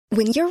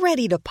When you're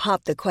ready to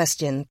pop the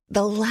question,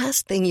 the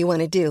last thing you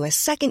want to do is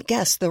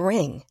second-guess the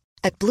ring.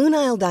 At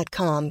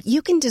BlueNile.com,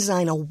 you can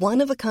design a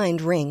one-of-a-kind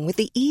ring with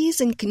the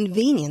ease and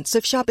convenience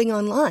of shopping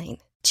online.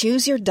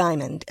 Choose your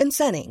diamond and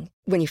setting.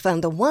 When you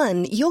find the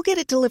one, you'll get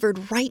it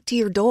delivered right to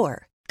your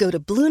door. Go to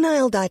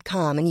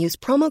BlueNile.com and use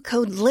promo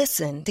code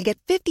LISTEN to get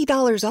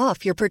 $50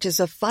 off your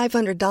purchase of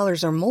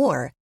 $500 or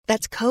more.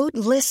 That's code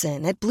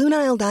LISTEN at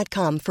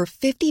BlueNile.com for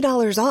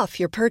 $50 off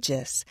your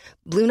purchase.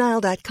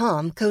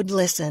 BlueNile.com, code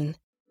LISTEN.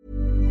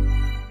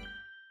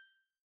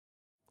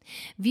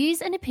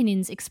 Views and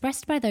opinions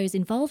expressed by those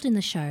involved in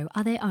the show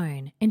are their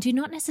own and do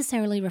not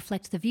necessarily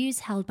reflect the views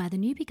held by the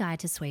Newbie Guide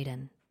to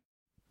Sweden.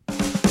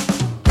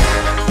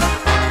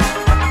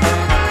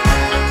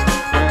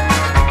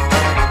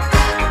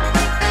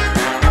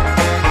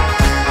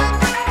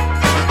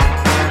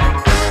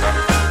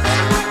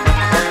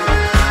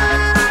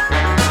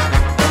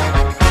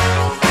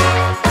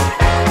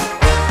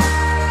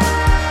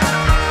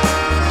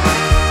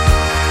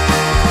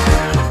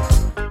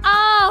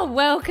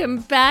 Welcome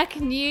back,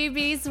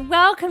 newbies.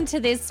 Welcome to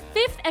this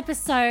 5th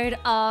episode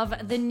of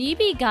the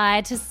Newbie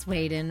Guide to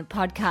Sweden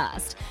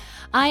podcast.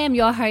 I am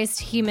your host,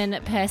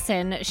 human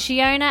person,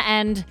 Shiona,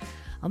 and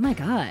oh my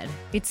god,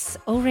 it's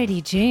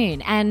already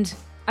June and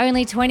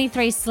only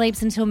 23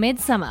 sleeps until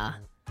midsummer.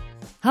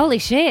 Holy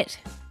shit.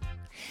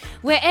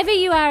 Wherever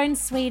you are in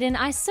Sweden,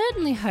 I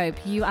certainly hope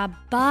you are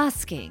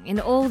basking in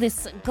all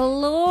this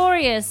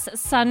glorious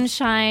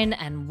sunshine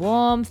and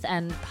warmth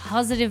and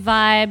positive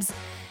vibes.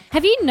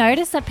 Have you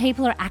noticed that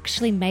people are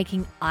actually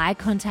making eye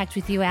contact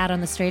with you out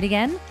on the street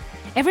again?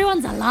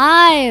 Everyone's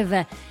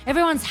alive.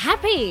 Everyone's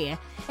happy.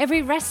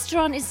 Every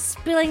restaurant is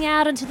spilling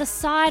out onto the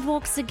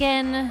sidewalks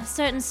again.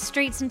 Certain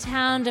streets in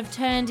town have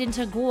turned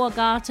into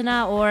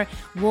gågatorna or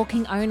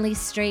walking-only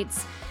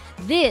streets.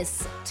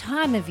 This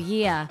time of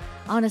year,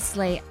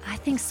 honestly, I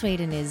think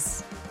Sweden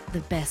is the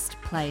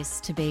best place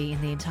to be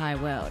in the entire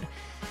world.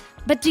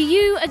 But do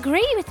you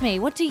agree with me?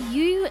 What do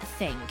you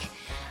think?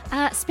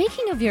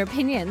 Speaking of your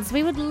opinions,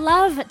 we would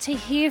love to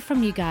hear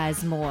from you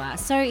guys more.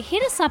 So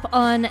hit us up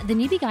on the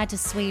Newbie Guide to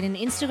Sweden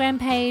Instagram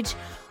page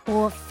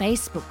or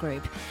Facebook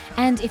group.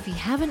 And if you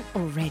haven't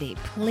already,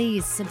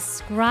 please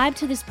subscribe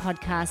to this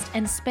podcast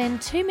and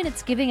spend 2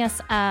 minutes giving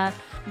us a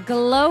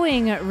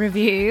glowing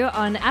review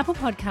on Apple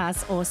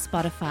Podcasts or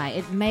Spotify.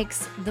 It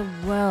makes the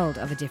world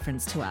of a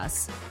difference to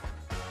us.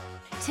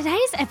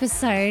 Today's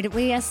episode,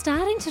 we are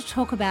starting to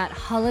talk about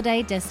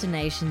holiday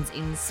destinations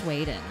in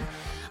Sweden.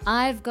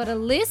 I've got a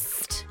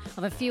list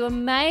of a few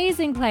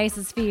amazing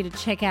places for you to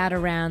check out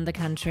around the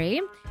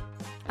country.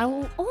 I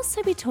will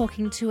also be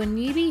talking to a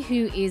newbie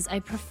who is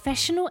a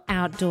professional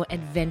outdoor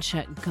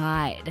adventure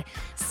guide.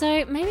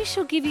 So maybe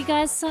she'll give you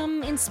guys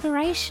some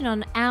inspiration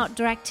on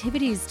outdoor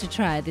activities to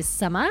try this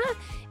summer,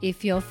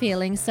 if you're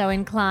feeling so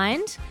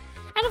inclined.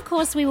 And of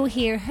course, we will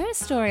hear her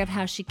story of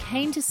how she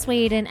came to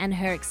Sweden and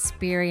her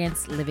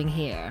experience living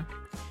here.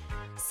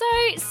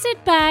 So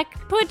sit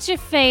back, put your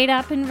feet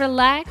up and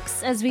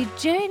relax as we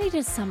journey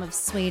to some of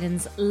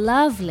Sweden's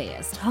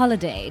loveliest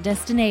holiday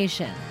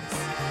destinations.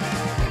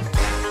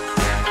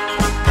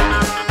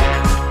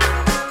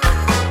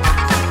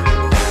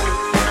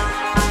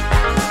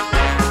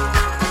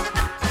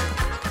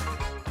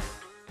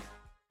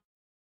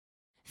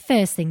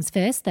 First things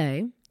first,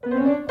 though.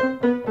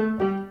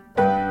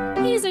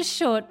 Here's a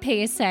short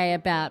PSA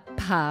about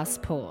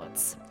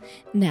passports.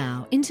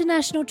 Now,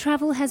 international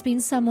travel has been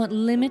somewhat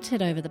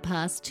limited over the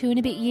past 2 and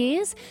a bit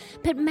years,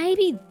 but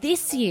maybe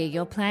this year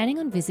you're planning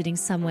on visiting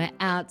somewhere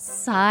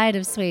outside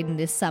of Sweden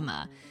this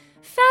summer.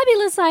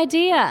 Fabulous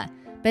idea!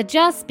 But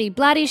just be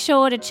bloody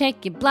sure to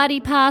check your bloody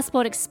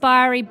passport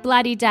expiry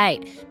bloody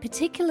date,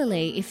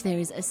 particularly if there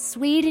is a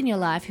Swede in your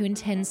life who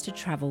intends to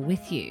travel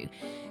with you.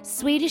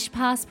 Swedish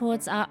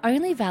passports are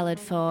only valid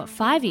for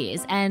 5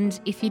 years,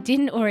 and if you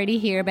didn't already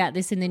hear about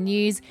this in the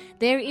news,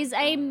 there is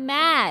a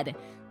mad,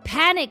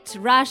 panicked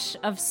rush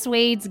of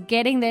Swedes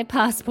getting their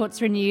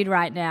passports renewed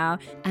right now.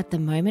 At the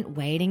moment,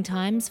 waiting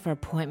times for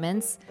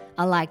appointments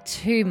are like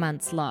 2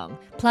 months long.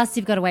 Plus,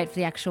 you've got to wait for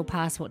the actual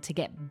passport to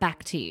get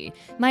back to you.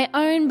 My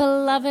own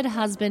beloved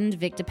husband,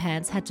 Victor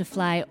Pants, had to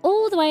fly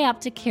all the way up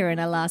to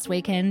Kiruna last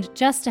weekend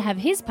just to have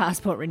his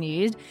passport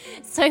renewed.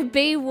 So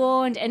be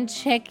warned and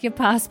check your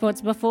passports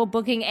before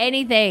booking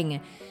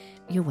anything.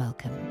 You're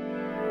welcome.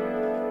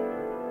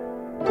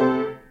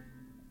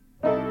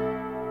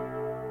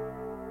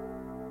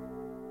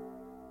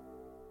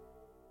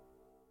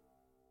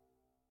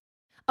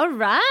 All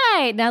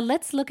right, now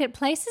let's look at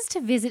places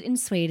to visit in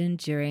Sweden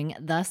during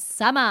the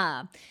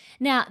summer.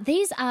 Now,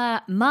 these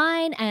are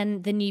mine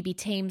and the newbie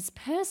team's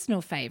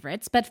personal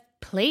favourites, but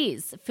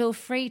please feel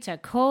free to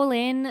call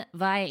in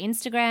via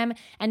Instagram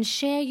and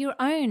share your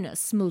own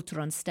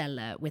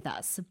smultronställe with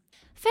us.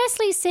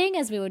 Firstly, seeing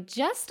as we were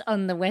just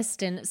on the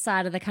western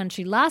side of the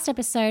country last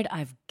episode,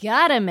 I've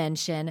got to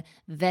mention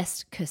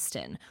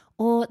Västkusten,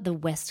 or the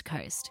West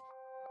Coast.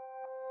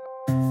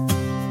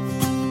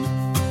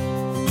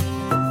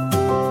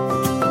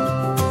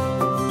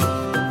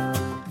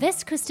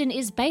 Västkusten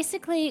is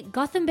basically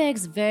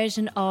Gothenburg's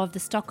version of the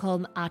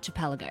Stockholm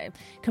archipelago,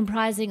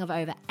 comprising of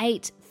over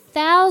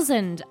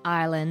 8,000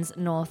 islands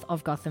north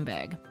of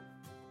Gothenburg.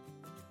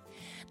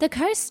 The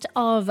coast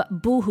of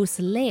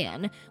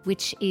Bohuslän,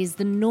 which is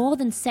the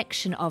northern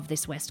section of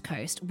this west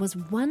coast, was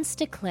once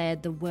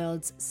declared the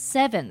world's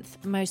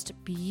 7th most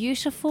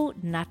beautiful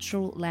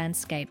natural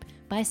landscape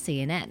by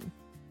CNN.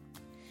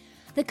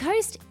 The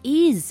coast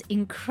is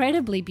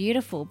incredibly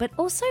beautiful, but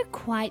also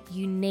quite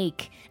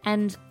unique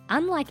and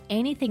unlike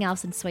anything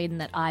else in Sweden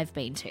that I've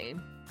been to.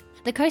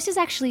 The coast is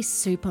actually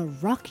super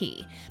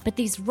rocky, but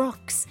these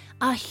rocks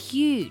are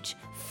huge,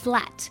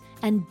 flat,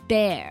 and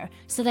bare,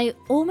 so they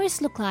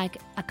almost look like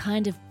a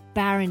kind of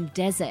barren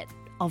desert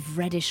of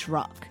reddish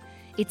rock.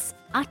 It's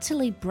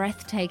utterly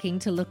breathtaking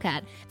to look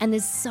at, and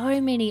there's so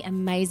many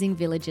amazing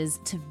villages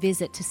to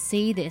visit to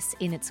see this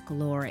in its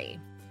glory.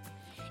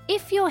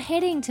 If you're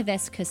heading to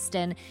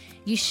Västkusten,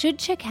 you should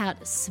check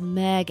out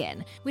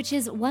Smögen, which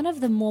is one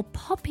of the more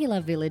popular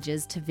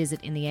villages to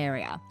visit in the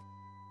area.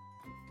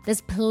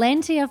 There's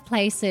plenty of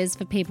places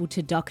for people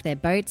to dock their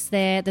boats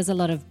there. There's a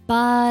lot of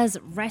bars,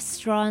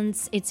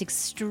 restaurants. It's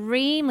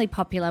extremely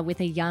popular with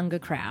a younger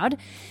crowd.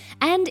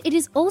 And it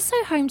is also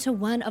home to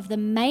one of the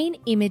main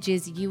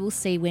images you will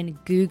see when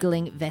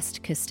Googling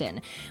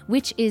Västkusten,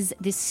 which is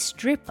this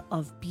strip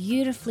of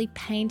beautifully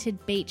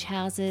painted beach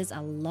houses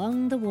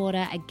along the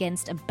water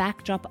against a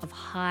backdrop of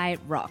high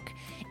rock.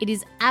 It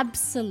is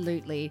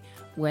absolutely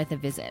worth a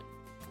visit.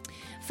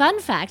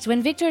 Fun fact,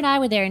 when Victor and I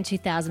were there in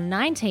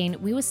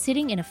 2019, we were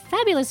sitting in a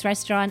fabulous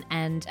restaurant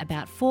and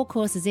about 4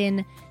 courses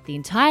in, the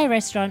entire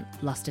restaurant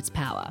lost its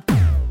power.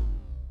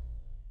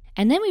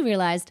 And then we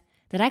realised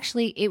that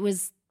actually it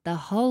was the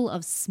whole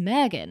of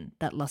Smögen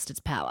that lost its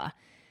power.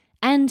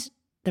 And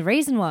the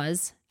reason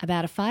was,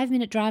 about a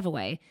 5-minute drive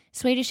away,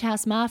 Swedish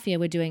House Mafia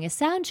were doing a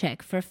sound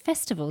check for a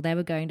festival they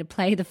were going to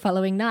play the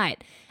following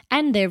night,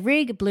 and their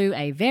rig blew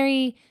a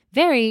very,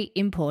 very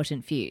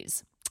important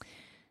fuse.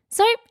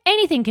 So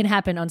anything can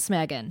happen on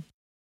Smögen.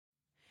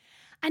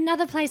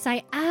 Another place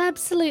I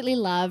absolutely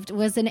loved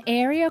was an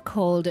area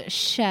called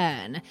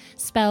Tjörn,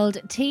 spelled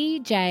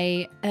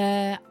Tjörn.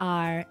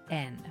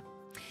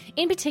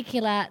 In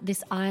particular,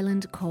 this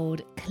island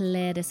called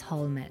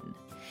Klädesholmen.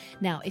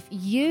 Now, if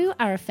you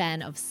are a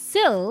fan of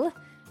sill,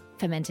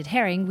 fermented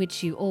herring,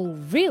 which you all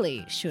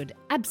really should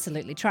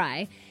absolutely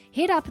try,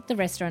 hit up at the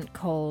restaurant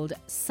called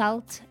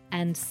Salt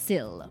and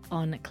Sill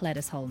on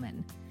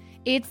Klädesholmen.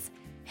 It's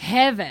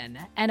heaven,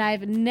 and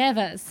I've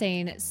never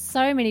seen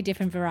so many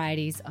different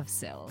varieties of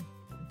sill.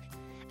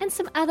 And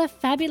some other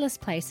fabulous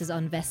places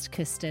on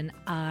Västkusten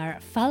are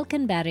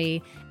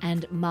Falkenberg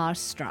and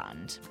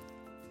Marstrand.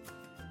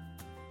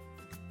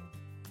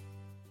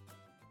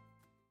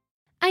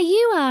 Are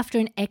you after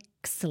an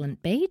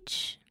excellent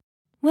beach?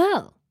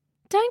 Well,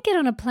 don't get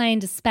on a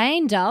plane to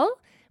Spain, doll.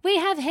 We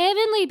have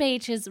heavenly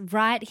beaches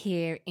right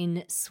here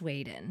in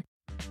Sweden.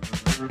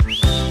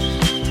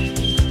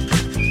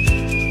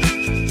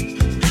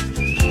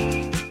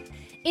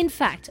 In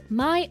fact,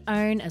 my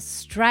own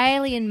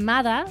Australian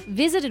mother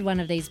visited one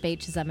of these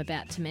beaches I'm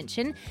about to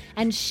mention,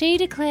 and she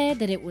declared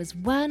that it was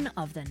one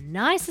of the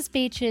nicest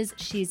beaches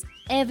she's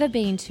ever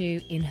been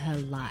to in her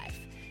life.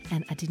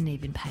 And I didn't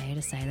even pay her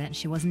to say that, and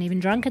she wasn't even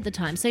drunk at the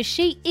time, so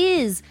she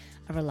is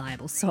a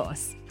reliable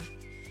source.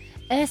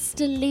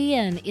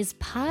 Österlen is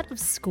part of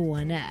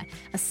Skåne,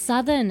 a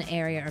southern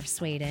area of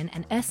Sweden,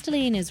 and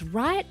Österlen is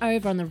right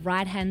over on the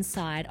right-hand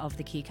side of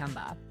the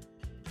cucumber.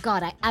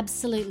 God, I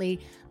absolutely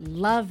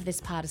love this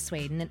part of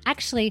Sweden and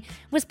actually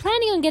was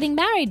planning on getting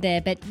married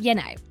there, but you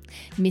know,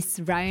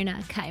 Miss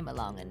Rona came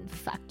along and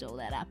fucked all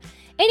that up.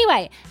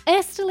 Anyway,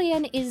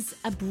 Österlen is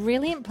a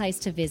brilliant place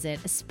to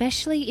visit,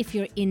 especially if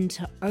you're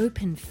into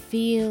open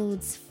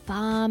fields,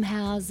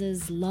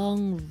 farmhouses,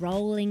 long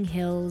rolling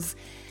hills,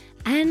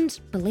 and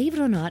believe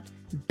it or not,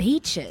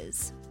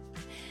 beaches.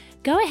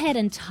 Go ahead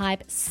and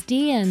type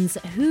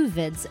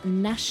Stenshuvud's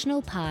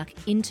National Park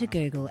into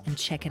Google and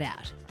check it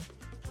out.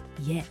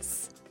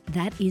 Yes,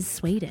 that is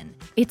Sweden.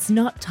 It's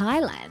not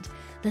Thailand.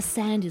 The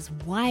sand is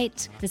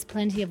white, there's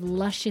plenty of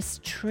luscious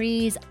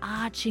trees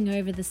arching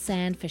over the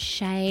sand for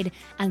shade,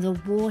 and the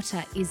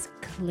water is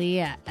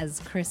clear as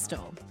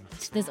crystal.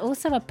 There's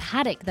also a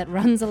paddock that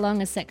runs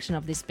along a section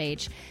of this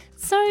beach,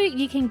 so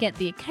you can get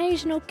the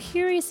occasional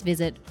curious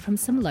visit from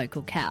some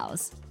local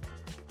cows.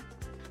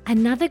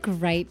 Another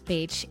great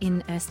beach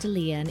in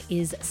Österlen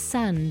is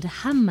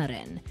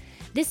Sandhammaren.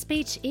 This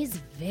beach is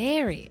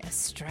very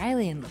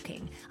Australian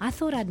looking. I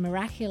thought I'd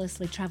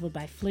miraculously travelled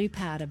by flue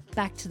powder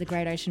back to the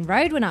Great Ocean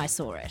Road when I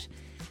saw it.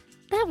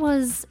 That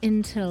was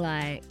until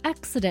I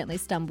accidentally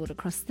stumbled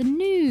across the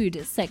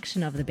nude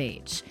section of the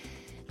beach.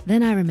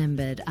 Then I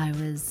remembered I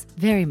was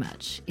very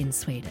much in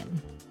Sweden.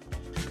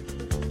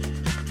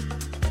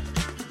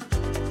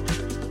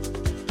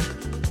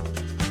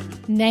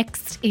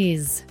 Next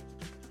is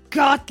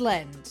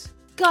Gotland.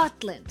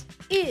 Gotland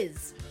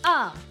is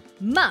a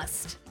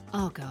must.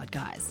 Oh God,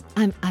 guys.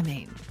 I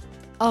mean,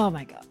 oh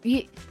my God.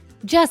 You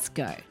just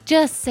go.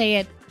 Just see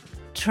it.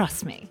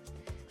 Trust me.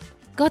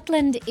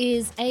 Gotland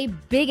is a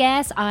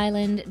big-ass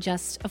island,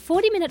 just a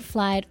 40-minute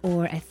flight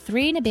or a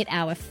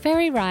 3-and-a-bit-hour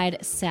ferry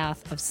ride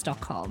south of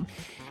Stockholm.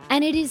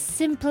 And it is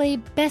simply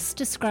best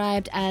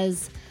described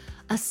as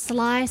a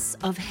slice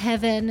of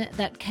heaven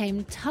that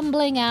came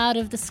tumbling out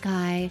of the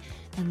sky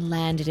and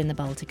landed in the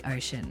Baltic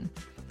Ocean.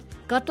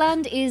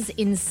 Gotland is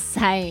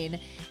insane.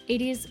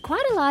 It is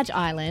quite a large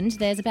island.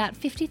 There's about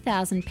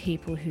 50,000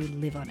 people who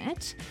live on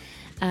it.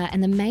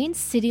 And the main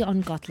city on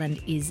Gotland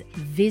is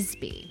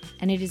Visby,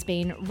 and it has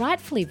been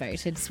rightfully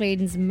voted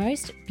Sweden's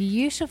most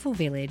beautiful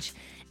village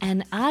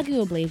and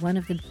arguably one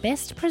of the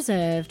best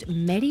preserved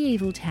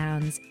medieval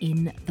towns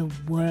in the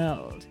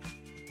world.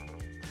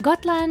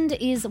 Gotland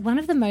is one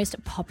of the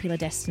most popular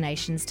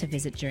destinations to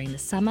visit during the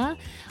summer,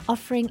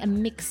 offering a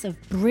mix of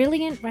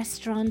brilliant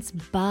restaurants,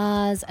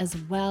 bars, as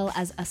well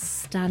as a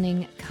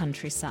stunning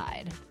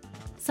countryside.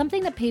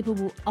 Something that people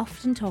will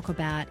often talk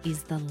about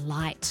is the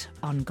light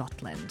on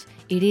Gotland.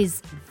 It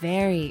is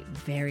very,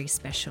 very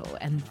special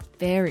and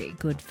very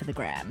good for the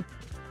gram.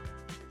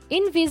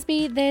 In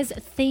Visby, there's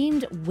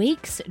themed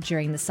weeks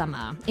during the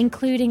summer,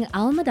 including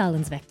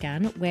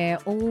Almedalensveckan, where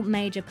all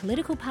major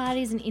political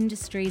parties and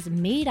industries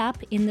meet up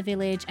in the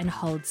village and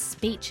hold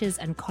speeches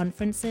and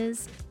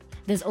conferences.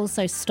 There's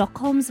also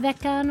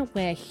Stockholmsveckan,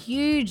 where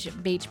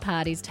huge beach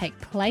parties take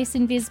place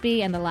in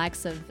Visby and the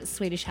likes of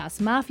Swedish House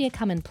Mafia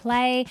come and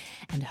play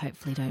and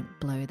hopefully don't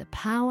blow the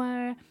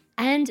power.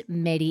 And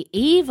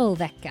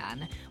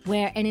Medievalveckan,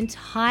 where an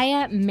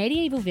entire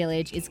medieval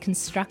village is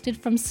constructed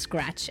from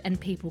scratch and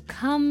people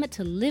come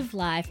to live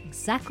life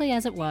exactly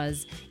as it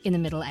was in the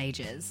Middle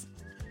Ages.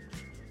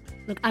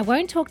 Look, I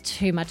won't talk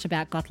too much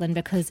about Gotland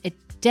because it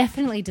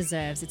definitely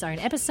deserves its own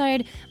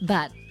episode,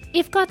 but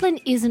if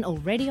Gotland isn't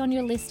already on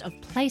your list of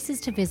places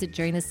to visit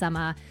during the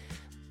summer,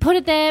 put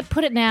it there,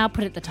 put it now,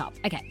 put it at the top.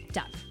 Okay,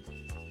 done.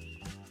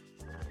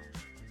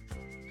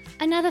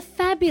 Another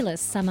fabulous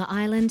summer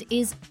island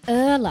is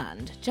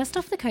Öland, just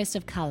off the coast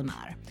of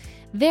Kalmar.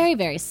 Very,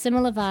 very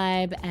similar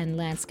vibe and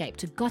landscape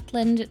to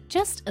Gotland,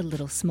 just a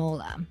little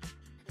smaller.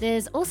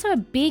 There's also a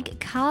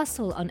big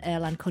castle on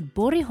Öland called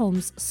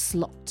Borgholms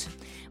slott,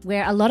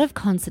 where a lot of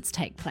concerts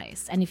take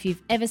place. And if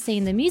you've ever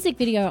seen the music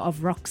video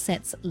of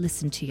Roxette's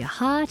Listen to Your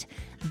Heart,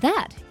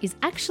 that is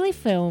actually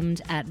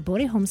filmed at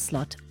Borgholms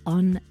slott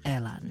on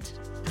Öland.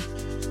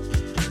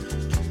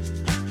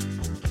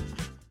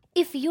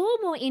 If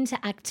you're more into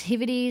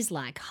activities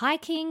like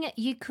hiking,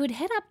 you could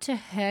head up to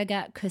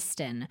Höga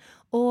Kusten,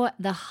 or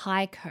the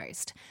High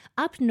Coast,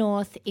 up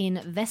north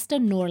in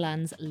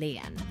Västernorrlands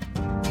län.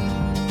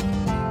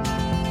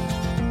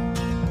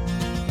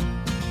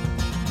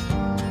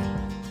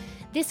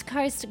 This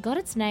coast got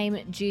its name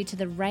due to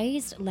the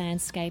raised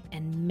landscape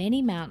and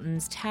many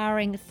mountains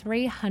towering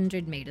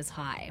 300 metres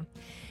high.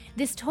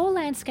 This tall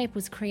landscape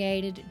was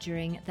created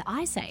during the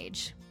Ice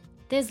Age.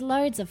 There's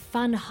loads of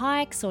fun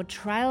hikes or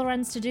trail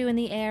runs to do in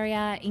the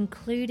area,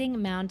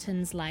 including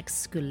mountains like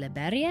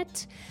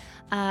Skulleberget.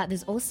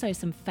 There's also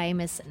some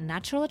famous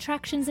natural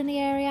attractions in the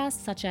area,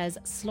 such as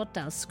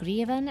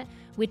Slottsdalsskreven,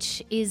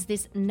 which is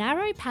this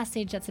narrow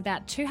passage that's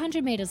about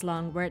 200 metres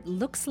long where it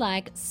looks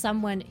like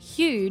someone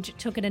huge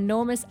took an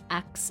enormous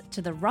axe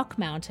to the rock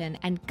mountain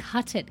and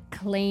cut it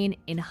clean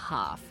in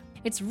half.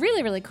 It's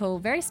really, really cool,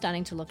 very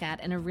stunning to look at,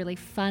 and a really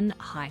fun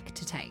hike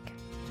to take.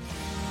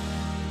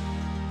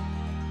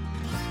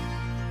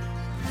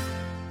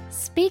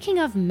 Speaking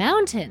of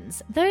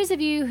mountains, those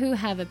of you who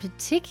have a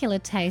particular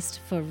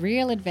taste for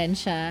real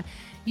adventure,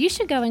 you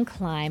should go and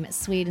climb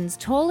Sweden's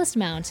tallest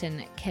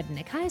mountain,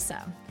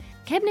 Kebnekaise.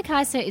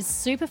 Kebnekaise is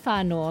super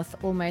far north,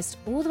 almost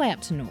all the way up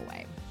to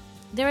Norway.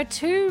 There are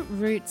two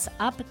routes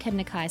up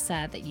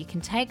Kebnekaise that you can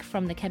take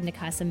from the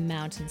Kebnekaise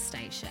mountain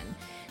station,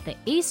 the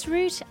east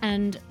route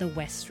and the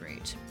west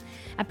route.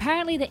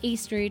 Apparently the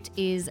east route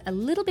is a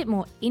little bit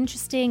more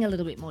interesting, a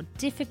little bit more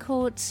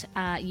difficult.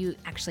 You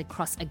actually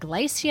cross a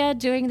glacier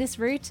doing this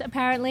route,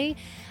 apparently,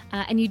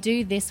 and you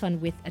do this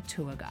one with a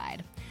tour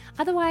guide.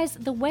 Otherwise,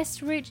 the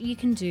west route you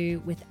can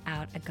do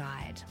without a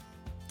guide.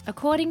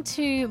 According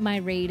to my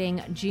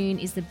reading, June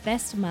is the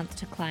best month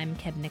to climb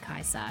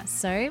Kebnekaise,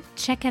 so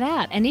check it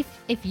out. And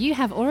if you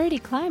have already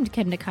climbed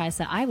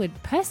Kebnekaise, I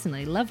would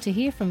personally love to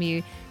hear from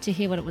you, to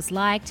hear what it was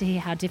like, to hear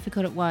how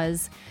difficult it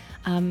was.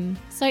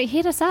 So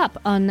hit us up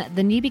on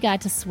the Newbie Guide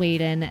to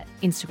Sweden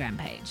Instagram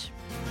page.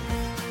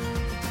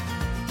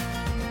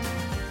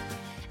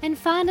 And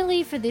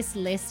finally for this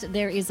list,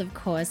 there is of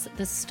course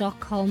the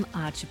Stockholm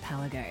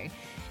Archipelago,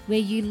 where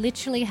you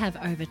literally have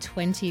over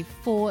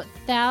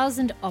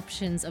 24,000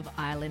 options of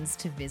islands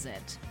to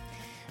visit.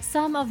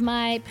 Some of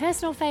my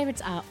personal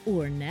favourites are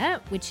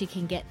Orne, which you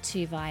can get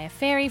to via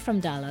ferry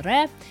from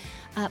Dalarö.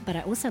 But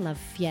I also love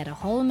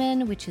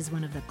Fjäderholmen, which is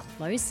one of the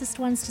closest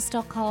ones to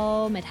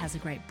Stockholm. It has a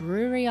great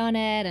brewery on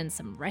it and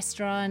some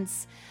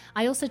restaurants.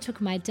 I also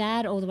took my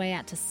dad all the way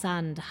out to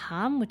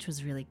Sandhamn, which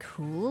was really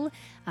cool.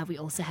 We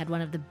also had one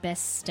of the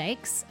best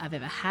steaks I've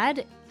ever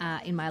had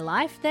in my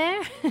life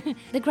there.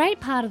 The great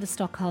part of the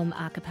Stockholm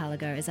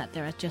archipelago is that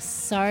there are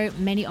just so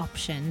many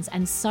options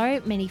and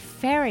so many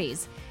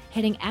ferries.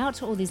 heading out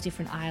to all these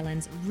different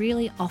islands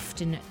really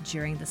often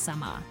during the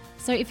summer.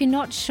 So if you're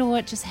not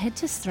sure, just head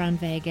to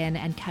Strandvägen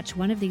and catch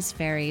one of these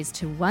ferries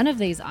to one of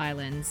these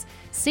islands.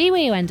 See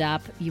where you end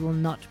up. You will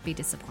not be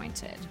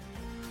disappointed.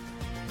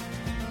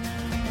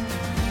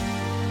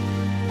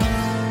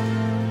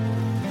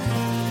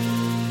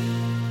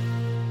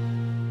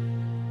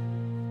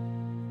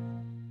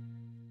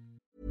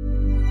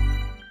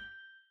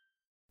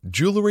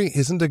 Jewelry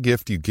isn't a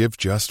gift you give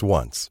just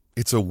once.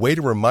 It's a way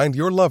to remind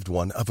your loved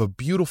one of a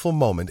beautiful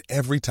moment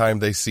every time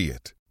they see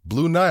it.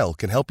 Blue Nile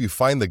can help you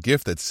find the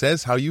gift that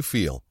says how you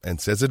feel and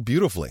says it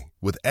beautifully,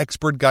 with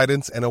expert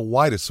guidance and a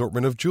wide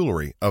assortment of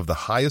jewelry of the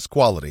highest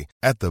quality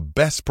at the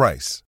best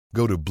price.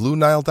 Go to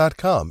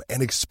BlueNile.com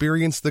and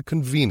experience the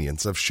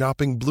convenience of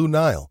shopping Blue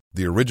Nile,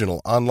 the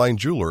original online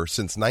jeweler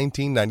since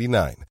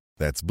 1999.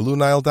 That's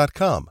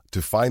BlueNile.com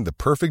to find the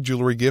perfect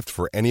jewelry gift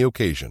for any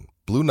occasion.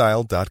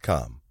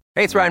 BlueNile.com.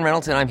 Hey, it's Ryan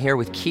Reynolds, and I'm here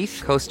with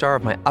Keith, co-star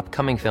of my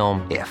upcoming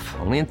film, If,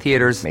 only in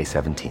theaters May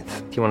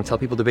 17th. Do you want to tell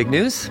people the big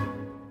news?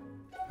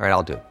 All right,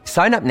 I'll do it.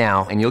 Sign up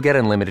now and you'll get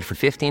unlimited for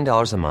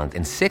 $15 a month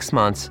and 6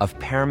 months of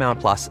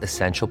Paramount Plus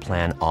Essential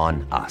Plan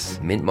on us.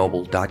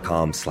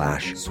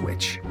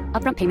 MintMobile.com/switch.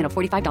 Upfront payment of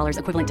 $45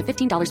 equivalent to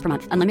 $15 per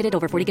month. Unlimited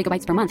over 40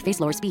 gigabytes per month.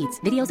 Face lower speeds.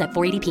 Videos at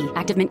 480p.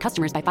 Active Mint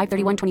customers by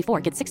 531.24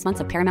 get 6 months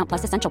of Paramount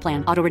Plus Essential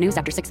Plan. Auto renews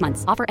after 6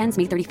 months. Offer ends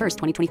May 31st,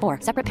 2024.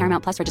 Separate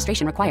Paramount Plus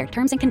registration required.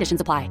 Terms and conditions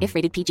apply if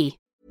rated PG.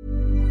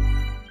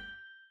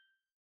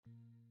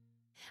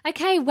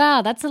 Okay,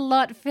 wow, that's a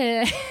lot of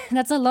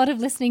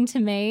listening to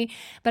me,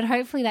 but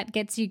hopefully that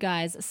gets you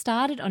guys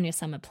started on your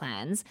summer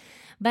plans.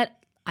 But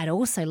I'd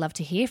also love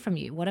to hear from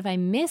you. What have I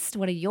missed?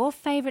 What are your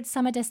favorite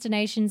summer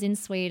destinations in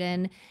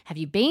Sweden? Have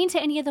you been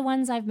to any of the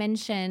ones I've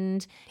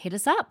mentioned? Hit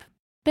us up.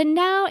 But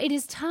now it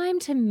is time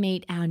to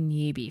meet our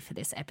newbie for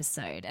this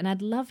episode, and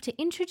I'd love to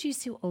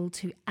introduce you all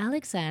to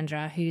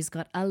Alexandra, who's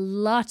got a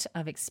lot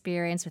of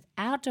experience with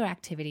outdoor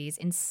activities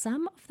in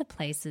some of the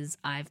places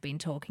I've been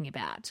talking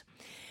about.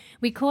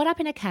 We caught up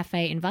in a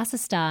cafe in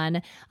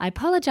Vasastan. I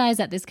apologise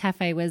that this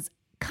cafe was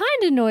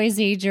kind of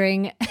noisy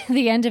during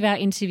the end of our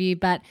interview,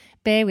 but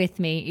bear with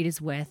me, it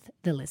is worth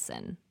the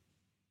listen.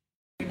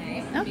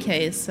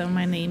 Okay, so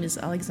my name is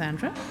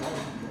Alexandra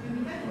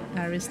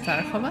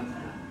Aristarchova.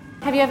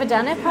 Have you ever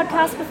done a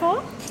podcast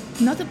before?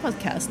 Not a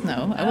podcast,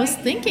 no. I was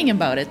thinking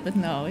about it, but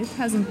no, it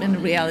hasn't been a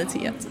reality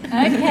yet.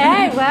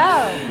 Okay,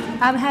 well,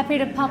 I'm happy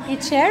to pop your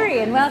cherry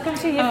and welcome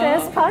to your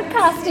first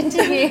podcast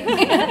interview.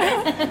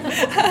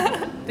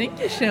 Thank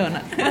you,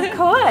 Shona. Of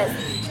course.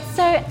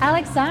 So,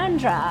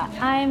 Alexandra,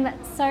 I'm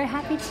so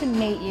happy to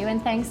meet you,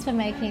 and thanks for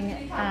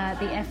making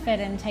the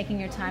effort and taking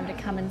your time to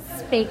come and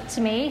speak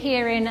to me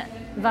here in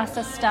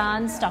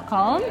Vasastan,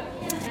 Stockholm.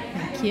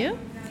 Thank you.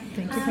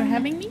 Thank you for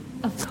having me.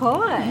 Of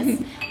course.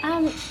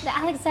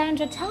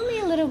 Alexandra, tell me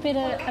a little bit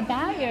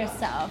about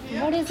yourself.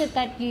 What is it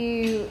that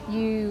you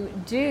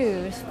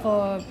do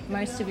for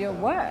most of your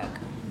work?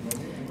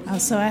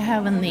 So I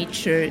have a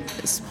nature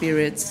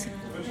spirit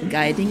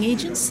guiding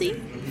agency.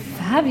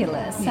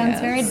 Fabulous.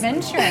 Sounds very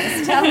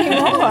adventurous. Tell me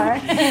more.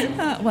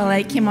 Well,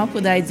 I came up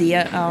with the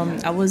idea.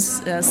 I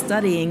was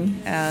studying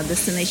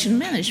destination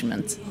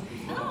management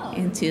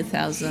in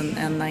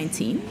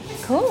 2019.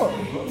 Cool.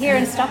 Here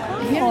in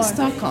Stockholm? Here in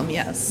Stockholm,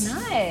 yes.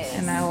 Nice.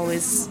 And I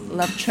always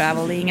love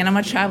traveling, and I'm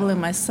a traveler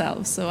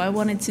myself, so I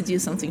wanted to do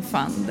something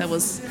fun. That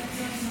was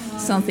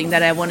something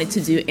that I wanted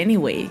to do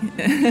anyway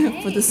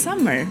for the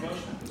summer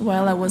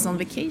while I was on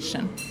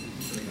vacation.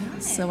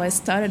 So I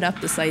started up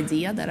this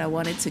idea that I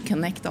wanted to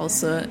connect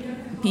also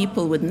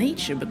people with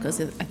nature, because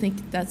I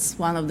think that's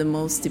one of the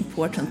most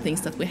important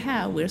things that we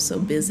have. We're so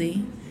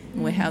busy,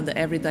 and we have the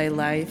everyday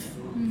life.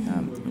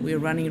 We're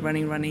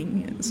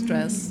running,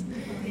 stress.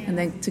 And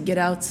then to get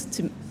out,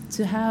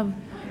 to have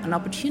an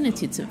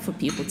opportunity for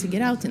people to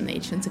get out in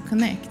nature and to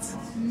connect.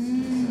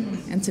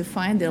 And to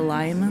find the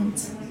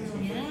alignment.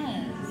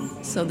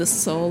 Yes. So the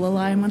soul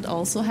alignment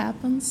also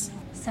happens.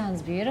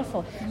 Sounds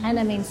beautiful. And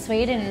I mean,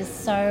 Sweden is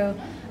so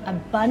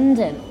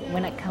abundant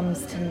when it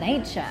comes to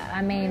nature.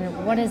 I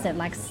mean, what is it,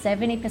 like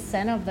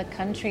 70% of the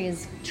country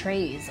is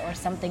trees or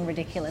something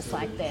ridiculous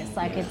like this.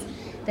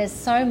 There's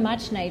so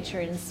much nature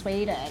in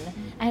Sweden.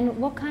 And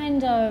what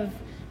kind of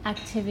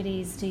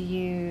activities do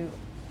you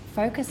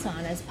focus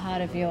on as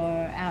part of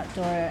your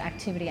outdoor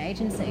activity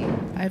agency?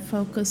 I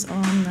focus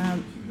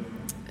on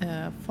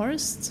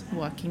forest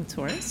walking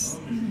tours,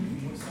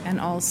 and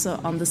also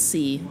on the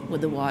sea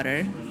with the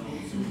water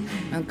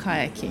and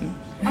kayaking.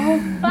 Oh,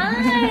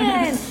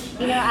 fun!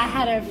 You know, I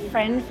had a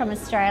friend from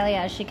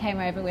Australia. She came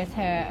over with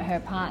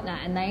her partner,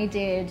 and they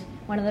did,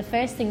 one of the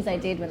first things they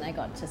did when they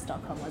got to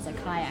Stockholm was a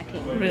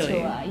kayaking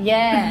tour.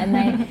 Yeah,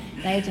 and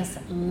they just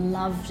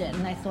loved it,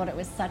 and they thought it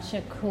was such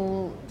a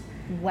cool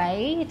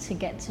way to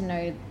get to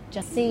know,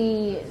 just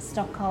see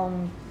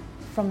Stockholm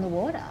from the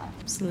water.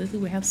 Absolutely,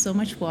 we have so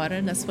much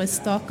water. That's why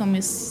Stockholm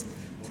is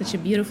such a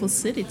beautiful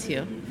city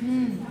too.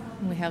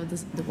 We have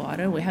the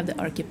water, we have the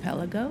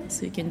archipelago,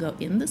 so you can go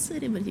in the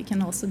city, but you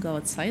can also go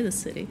outside the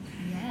city.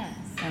 Yes.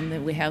 And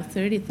then we have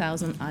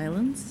 30,000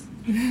 islands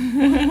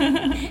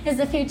There's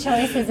a few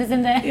choices,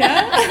 isn't there?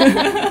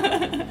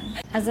 Yeah.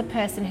 As a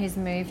person who's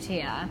moved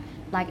here,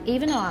 like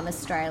even though I'm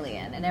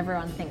Australian and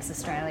everyone thinks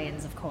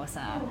Australians, of course,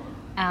 are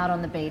out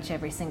on the beach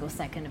every single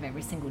second of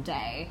every single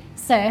day,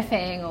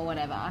 surfing or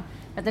whatever.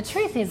 But the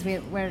truth is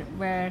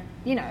we're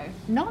you know,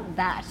 not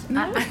that.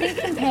 No. I think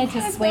compared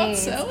to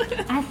Swedes, so.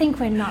 I think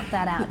we're not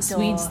that outdoor.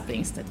 Swedes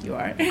thinks that you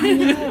are. I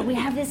know, we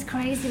have this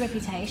crazy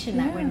reputation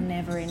that we're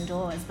never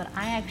indoors, but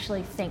I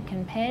actually think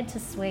compared to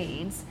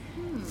Swedes,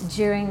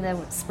 during the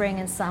spring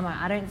and summer,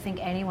 I don't think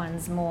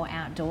anyone's more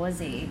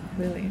outdoorsy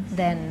Really?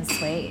 than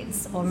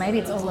Swedes. Or maybe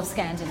it's all of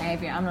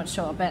Scandinavia, I'm not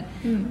sure. But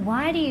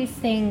why do you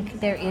think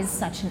there is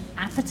such an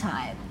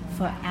appetite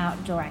for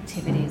outdoor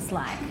activities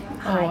like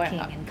hiking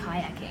and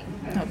kayaking?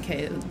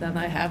 Okay, then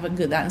I have a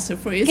good answer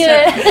for you.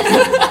 Good.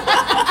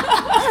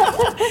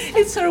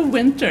 It's our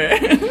winter.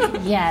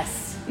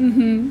 Yes.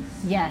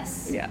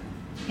 Yes. Yeah.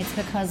 It's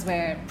because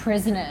we're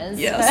prisoners.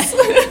 Yes.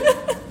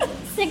 For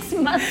 6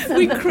 months of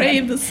We the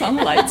crave the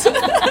sunlight.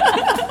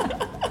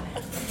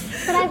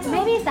 But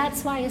maybe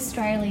that's why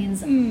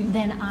Australians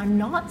then are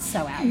not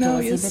so outdoorsy, No,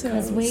 you're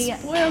because so we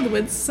spoiled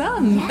with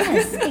sun.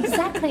 Yes,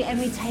 exactly, and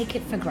we take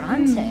it for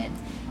granted.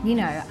 You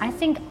know, I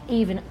think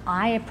even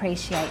I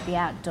appreciate the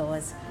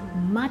outdoors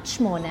much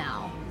more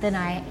now than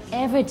I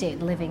ever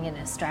did living in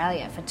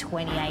Australia for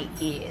 28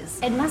 years.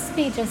 It must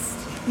be just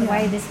the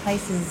way this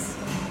place is.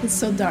 It's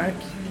so dark.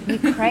 You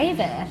crave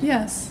it.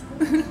 Yes.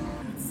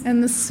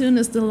 And as soon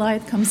as the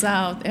light comes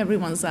out,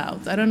 everyone's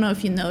out. I don't know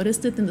if you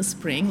noticed it in the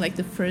spring, like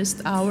the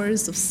first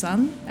hours of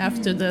sun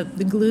after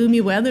the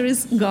gloomy weather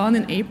is gone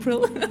in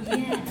April.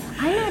 Yeah.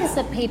 I notice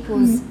that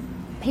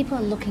people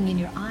are looking in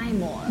your eye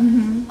more.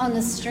 On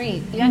the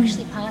street, you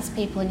actually pass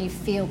people and you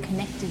feel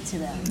connected to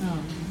them.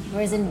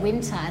 Whereas in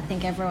winter, I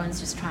think everyone's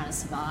just trying to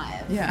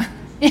survive. Yeah.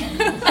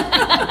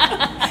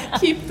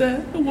 Keep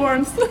the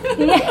warmth.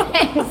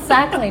 Yeah,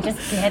 exactly.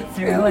 Just get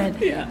through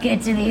it. Yeah.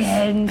 Get to the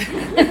end.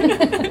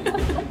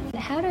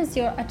 How does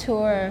a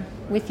tour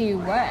with you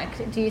work?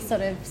 Do you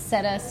sort of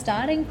set a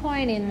starting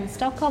point in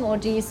Stockholm, or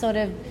do you sort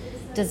of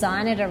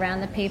design it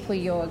around the people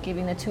you're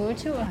giving the tour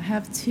to? I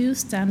have 2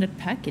 standard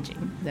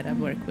packaging that I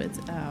work with,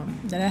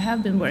 that I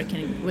have been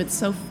working with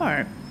so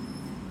far.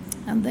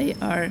 And they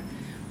are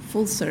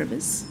full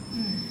service,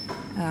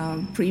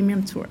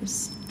 premium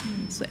tours.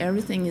 So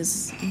everything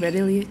is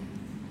readily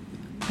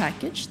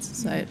packaged.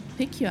 So I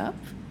pick you up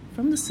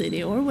from the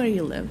city or where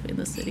you live in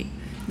the city,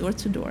 door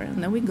to door,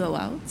 and then we go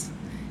out.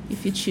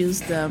 If you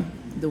choose the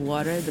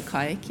water, the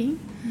kayaking,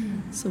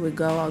 so we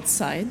go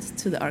outside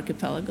to the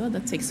archipelago.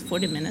 That takes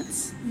 40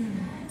 minutes.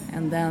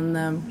 And then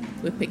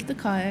we pick the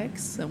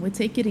kayaks and we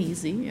take it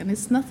easy. And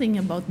it's nothing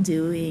about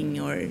doing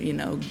or, you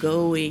know,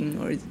 going,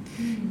 or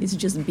it's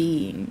just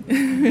being,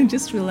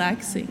 just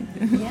relaxing.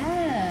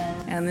 Yeah.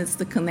 And it's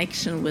the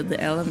connection with the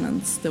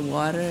elements, the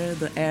water,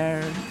 the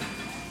air,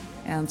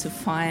 and to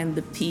find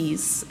the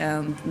peace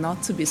and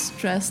not to be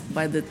stressed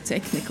by the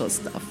technical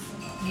stuff.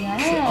 Yeah.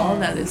 So all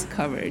that is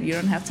covered. You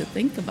don't have to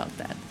think about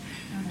that.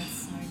 Oh,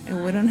 that's so nice.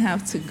 And we don't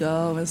have to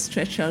go and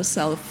stretch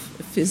ourselves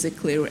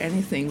physically or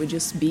anything. We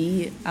just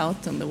be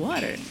out on the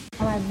water.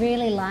 Oh, I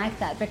really like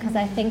that, because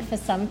I think for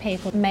some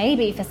people,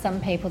 maybe for some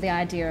people, the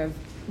idea of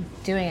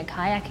doing a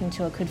kayaking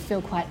tour could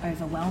feel quite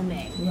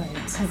overwhelming. Right.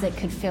 Because it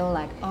could feel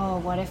like, oh,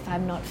 what if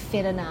I'm not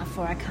fit enough,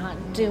 or I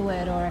can't do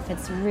it, or if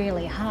it's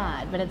really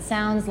hard. But it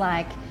sounds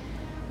like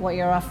what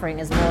you're offering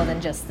is more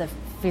than just the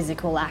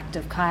physical act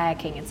of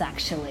kayaking. It's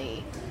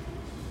actually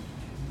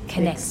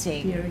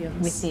connecting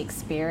with the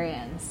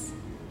experience.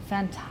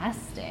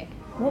 Fantastic.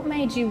 What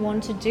made you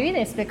want to do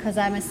this? Because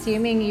I'm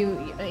assuming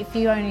if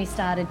you only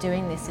started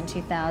doing this in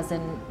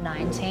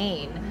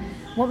 2019,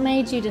 what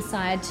made you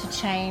decide to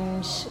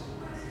change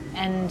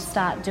and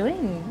start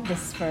doing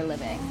this for a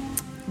living?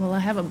 Well, I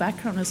have a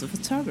background as a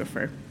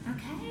photographer.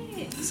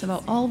 Okay. So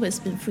I've always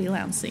been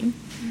freelancing.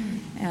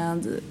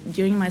 And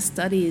during my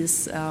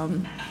studies,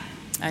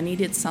 I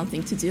needed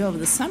something to do over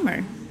the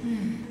summer.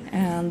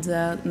 And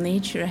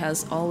nature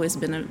has always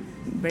been a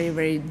very,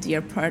 very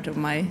dear part of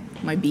my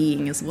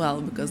being as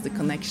well, because the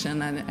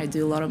connection, and I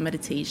do a lot of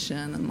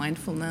meditation and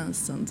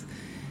mindfulness, and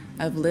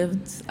I've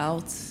lived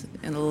out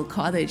in a little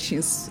cottage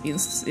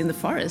in the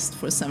forest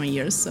for 7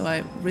 years, so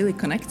I really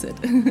connected.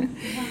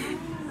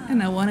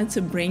 And I wanted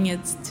to bring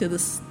it to the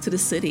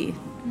city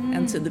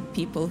and to the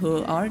people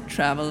who are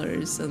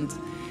travelers, and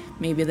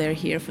maybe they're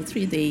here for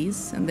 3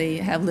 days and they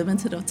have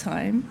limited of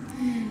time.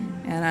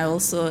 And I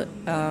also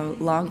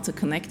long to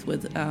connect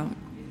with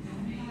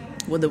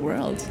the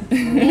world,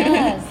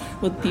 Yes.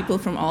 with people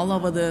from all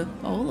over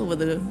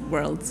the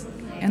world,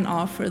 and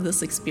offer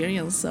this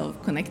experience of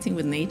connecting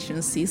with nature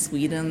and see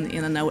Sweden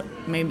in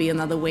maybe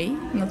another way,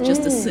 not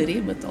just the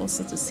city, but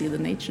also to see the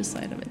nature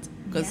side of it.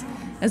 Because,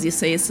 as you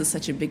say, it's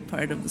such a big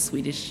part of the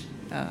Swedish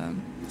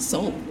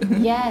soul.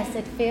 Yes,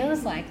 it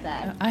feels like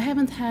that. I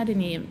haven't had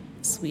any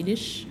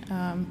Swedish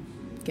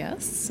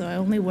guests, so I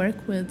only work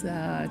with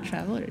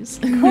travelers.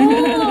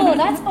 Cool,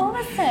 that's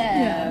awesome.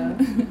 Yeah.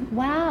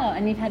 Wow,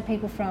 and you've had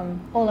people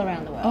from all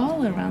around the world.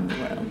 All around the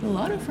world. A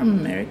lot are from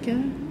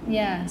America.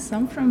 Yeah.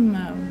 Some from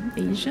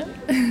Asia.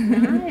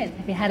 Right.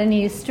 Have you had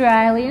any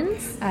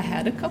Australians? I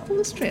had a couple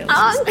Australians.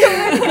 Oh,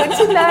 good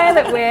to know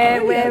that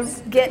we're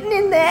getting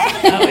in there.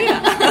 Oh,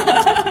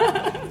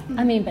 yeah.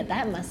 I mean, but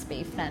that must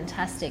be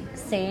fantastic,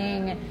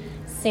 seeing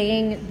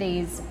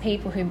these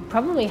people who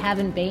probably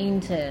haven't been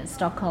to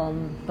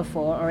Stockholm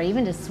before or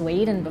even to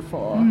Sweden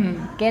before,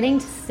 getting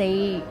to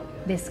see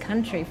this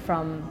country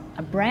from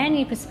a brand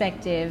new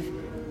perspective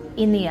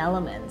in the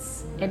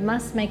elements. It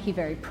must make you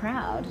very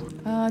proud.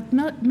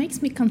 It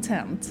makes me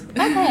content.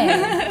 Okay.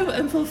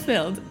 And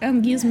fulfilled,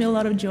 and gives me a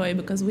lot of joy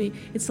because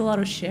it's a lot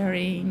of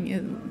sharing.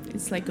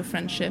 It's like a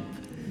friendship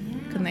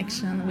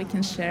connection. We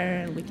can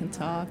share, and we can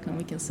talk, and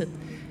we can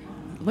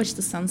watch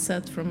the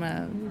sunset from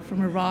a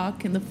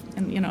rock in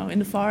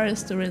the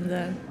forest or in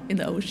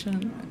the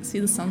ocean. See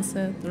the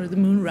sunset or the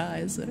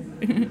moonrise.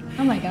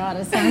 Oh my God,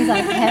 it sounds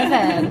like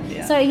heaven.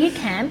 Yeah. So are you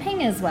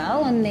camping as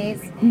well on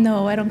these?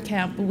 No, I don't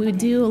camp. We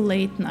do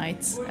late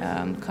nights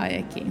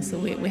kayaking. So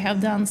we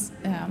have done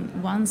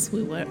once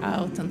we were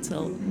out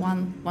until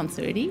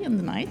 1:30 in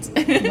the night.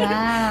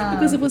 Wow.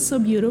 Because it was so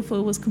beautiful.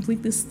 It was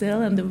completely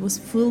still and there was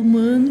full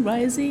moon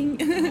rising.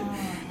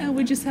 And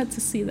we just had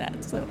to see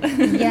that. So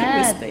Yeah.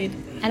 we stayed.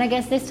 And I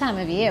guess this time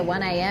of year,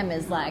 1 a.m.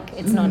 is like,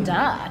 it's not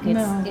dark.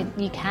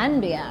 You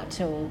can be out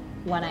till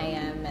 1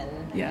 a.m.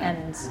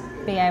 and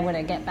be able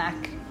to get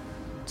back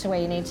to where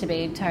you need to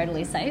be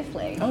totally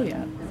safely. Oh,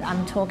 yeah.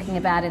 I'm talking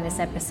about in this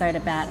episode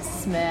about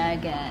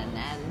Smögen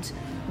and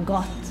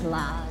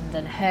Gotland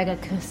and Höga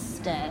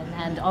Kusten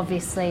and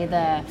obviously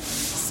the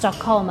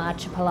Stockholm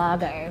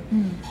archipelago.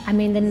 I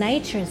mean, the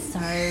nature is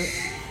so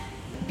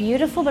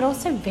beautiful but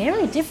also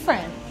very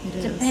different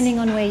depending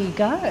on where you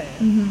go.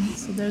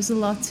 So there's a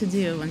lot to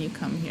do when you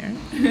come here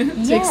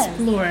to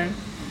explore.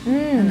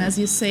 And as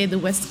you say, the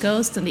west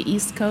coast and the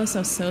east coast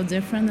are so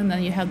different, and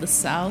then you have the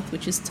south,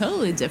 which is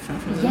totally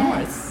different from the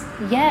north.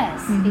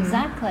 Yes,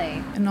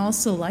 exactly. And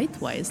also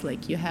light-wise,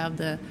 like you have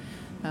the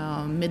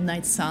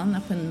midnight sun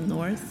up in the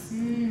north,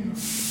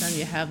 then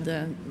you have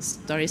the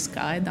starry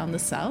sky down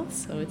the south,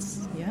 so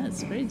it's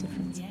very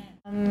different.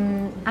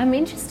 I'm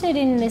interested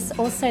in this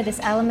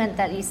element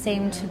that you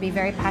seem to be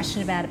very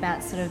passionate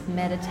about sort of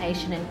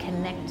meditation and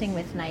connecting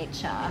with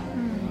nature.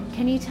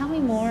 Can you tell me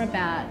more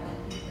about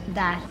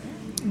that?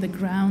 The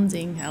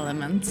grounding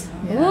element.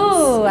 Yes.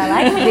 Ooh, I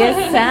like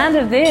the sound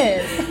of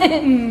this.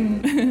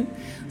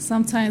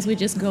 Sometimes we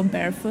just go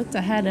barefoot.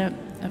 I had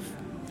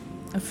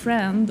a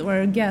friend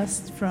or a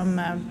guest from,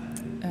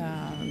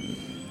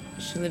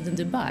 she lived in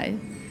Dubai,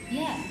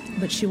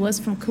 but she was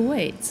from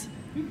Kuwait.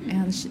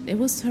 And it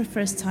was her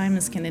first time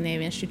in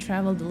Scandinavia. She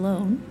traveled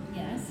alone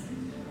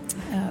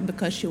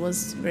because she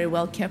was very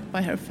well kept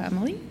by her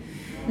family.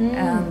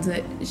 And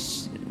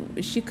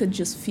she could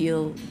just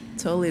feel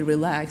totally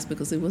relaxed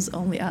because it was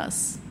only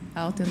us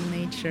out in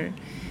nature.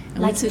 And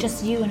like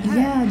just you and her?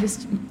 Yeah,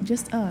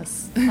 just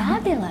us.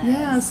 Fabulous.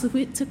 Yeah, so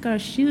we took our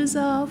shoes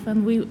off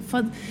and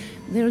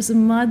there was a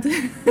mud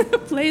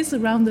place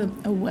around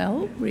a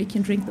well where you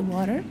can drink the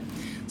water.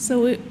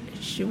 So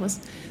she was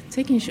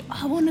taking,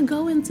 I want to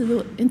go into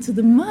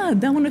the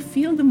mud. I want to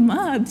feel the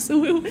mud. So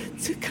we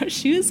took our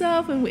shoes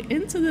off and we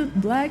into the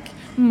black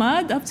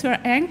mud up to our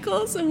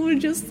ankles, and we're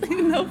just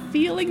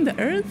feeling the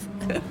earth.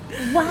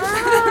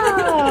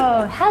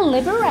 Wow, how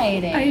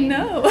liberating! I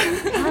know.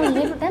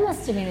 That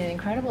must have been an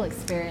incredible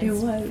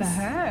experience for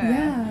her.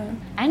 Yeah,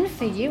 and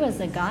for you as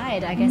a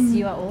guide, I guess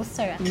you are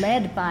also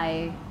led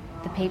by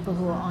the people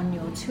who are on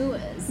your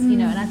tours,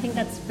 and I think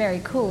that's very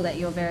cool that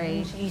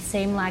you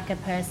seem like a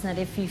person that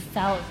if you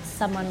felt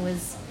someone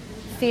was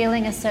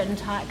feeling a certain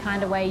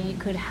kind of way, you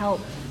could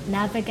help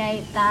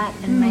navigate that,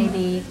 and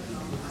maybe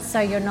so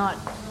you're not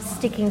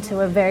sticking to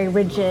a very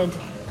rigid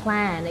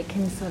plan. It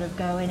can sort of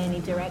go in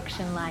any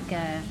direction like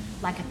a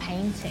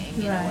painting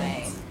in a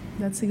way.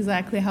 That's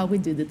exactly how we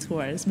do the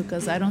tours,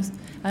 because I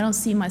don't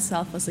see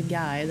myself as a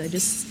guide. I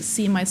just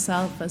see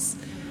myself as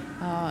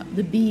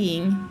the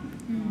being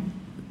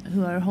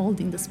who are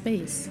holding the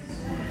space.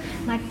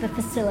 Like the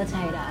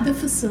facilitator. The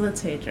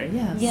facilitator,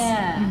 yes.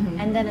 Yeah,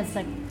 and then it's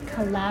a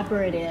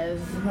collaborative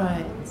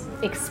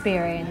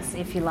experience,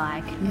 if you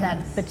like, that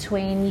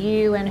between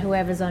you and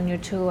whoever's on your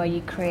tour,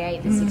 you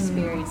create this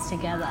experience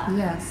together.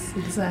 Yes,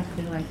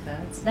 exactly like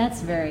that.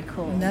 That's very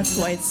cool. And that's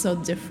why it's so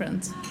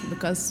different,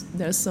 because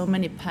there's so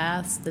many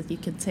paths that you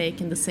can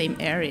take in the same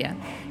area,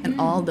 and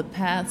all the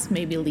paths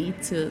maybe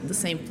lead to the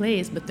same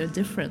place, but they're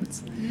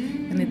different.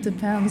 And it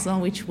depends on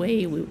which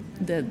way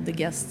the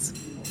guests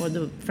or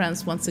the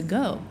friends want to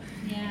go.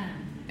 Yeah.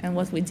 And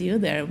what we do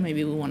there,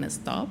 maybe we want to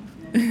stop.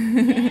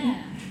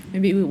 Yeah.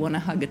 Maybe we want to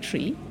hug a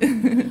tree.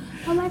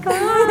 Oh my God!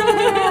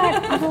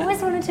 I've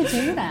always wanted to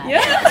do that.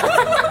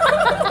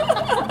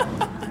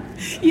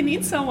 You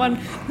need someone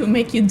who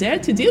make you dare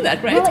to do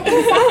that, right? Well,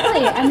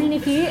 exactly.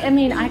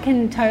 I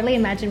can totally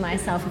imagine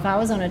myself if I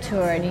was on a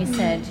tour and you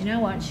said, you know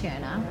what,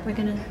 Shiona,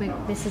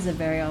 this is a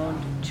very old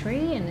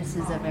tree and this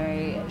is a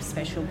very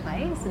special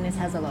place and this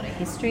has a lot of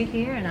history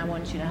here and I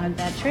want you to hug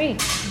that tree.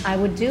 I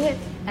would do it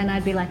and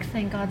I'd be like,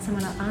 thank God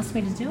someone asked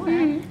me to do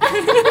it.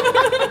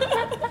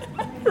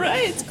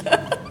 Right.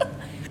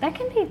 That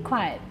can be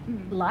quite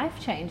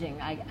life-changing,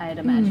 I'd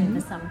imagine,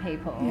 for some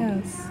people.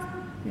 Yes.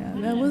 Yeah,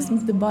 that was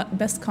the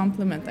best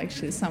compliment,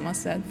 actually, someone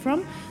said.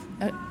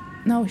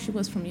 No, she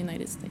was from the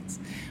United States.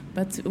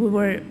 But it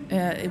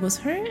was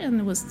her and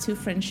it was 2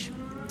 French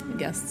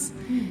guests.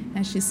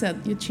 And she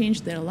said, you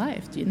changed their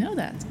life. Do you know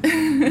that?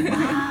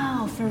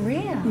 Wow, for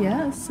real?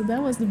 Yes, so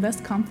that was the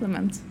best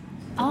compliment.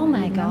 Oh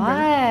my God.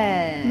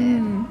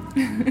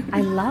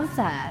 I love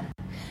that.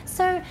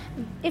 So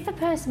if a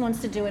person wants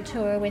to do a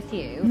tour with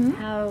you,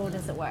 how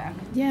does it work?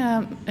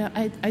 Yeah,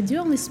 I do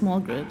only small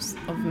groups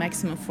of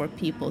maximum 4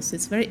 people, so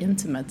it's very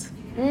intimate.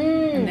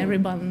 And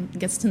everyone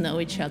gets to know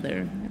each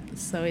other.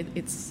 So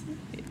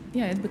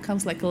it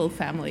becomes like a little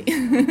family.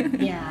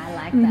 Yeah, I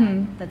like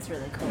that. That's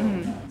really cool.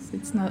 So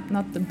it's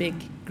not the big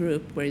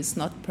group where it's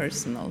not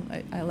personal.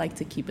 I like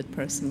to keep it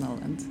personal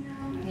and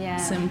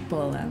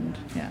simple and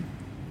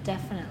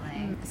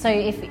Definitely. So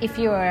if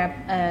you were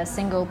a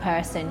single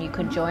person, you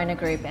could join a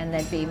group and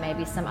there'd be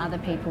maybe some other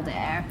people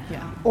there.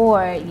 Yeah.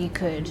 Or you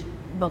could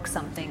book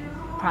something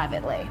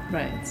privately.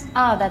 Right.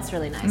 Oh, that's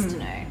really nice to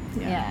know.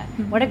 Yeah.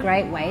 What a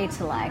great way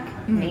to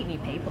meet new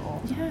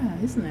people. Yeah,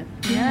 isn't it?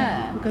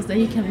 Yeah. Because then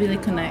you can really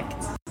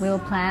connect. We were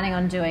planning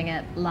on doing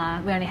it we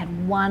only had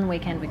one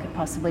weekend we could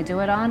possibly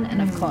do it on,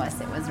 and of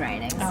course it was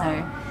raining,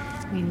 so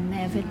we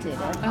never did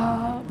it.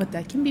 Oh, but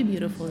that can be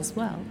beautiful as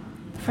well.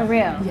 For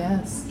real?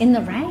 Yes. In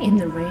the rain? In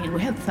the rain.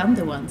 We had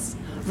thunder once.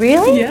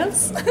 Really?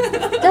 Yes.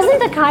 Doesn't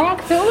the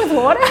kayak fill with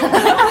water?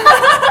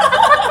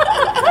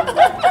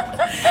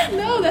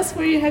 No, that's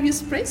where you have your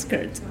spray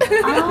skirt.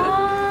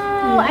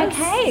 Oh, Yes.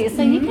 Okay.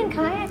 So you can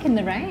kayak in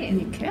the rain?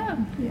 You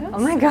can, yes. Oh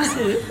my God.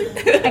 Absolutely.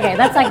 Okay,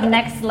 that's like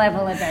next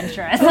level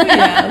adventurous. Oh,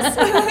 yes.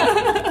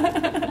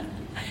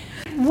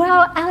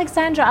 Well,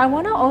 Alexandra, I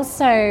want to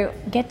also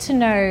get to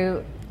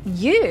know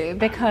you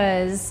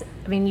because,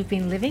 you've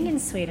been living in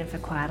Sweden for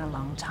quite a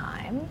long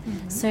time.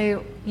 Mm-hmm.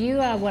 So you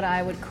are what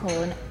I would call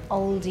an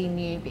oldie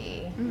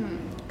newbie,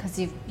 because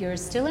you're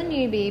still a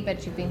newbie,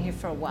 but you've been here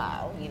for a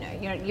while.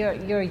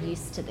 You're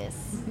used to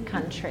this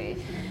country.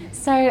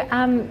 So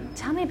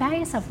tell me about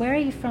yourself. Where are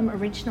you from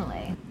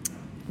originally?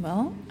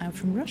 Well, I'm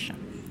from Russia.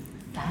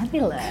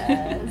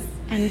 Fabulous.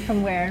 And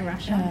from where in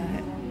Russia?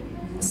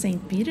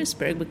 St.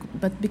 Petersburg,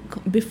 but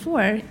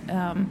before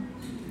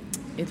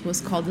it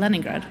was called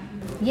Leningrad.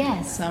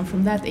 Yes. So I'm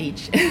from that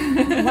age.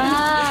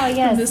 Wow,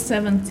 yes. From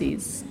the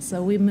 70s.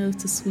 So we moved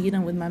to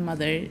Sweden with my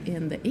mother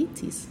in the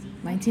 80s.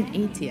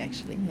 1980,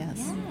 actually, yes.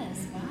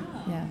 Yes, wow.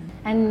 Yeah.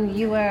 And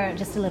you were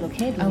just a little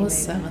kid when I you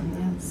was moved?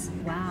 7, yes.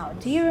 Wow.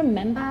 Do you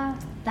remember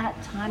that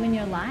time in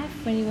your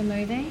life when you were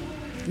moving?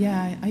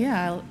 Yeah,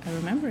 I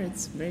remember it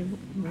very,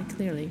 very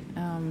clearly.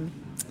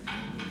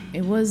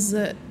 It was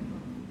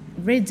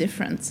very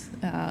different,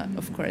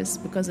 of course,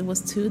 because it was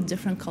 2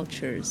 different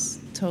cultures,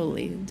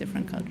 totally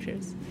different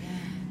cultures.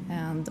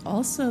 And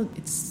also,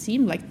 it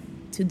seemed like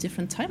 2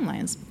 different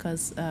timelines,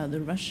 because the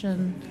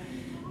Russian,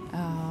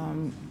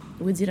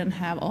 we didn't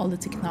have all the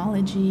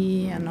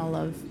technology and all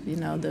of,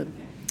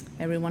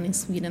 everyone in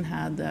Sweden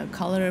had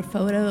color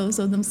photos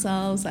of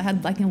themselves. I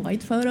had black and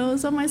white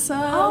photos of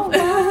myself. Oh,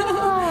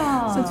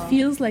 wow. So it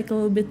feels like a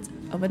little bit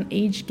of an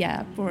age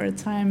gap or a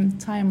time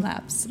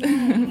lapse.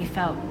 You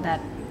felt that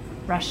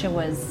Russia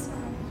was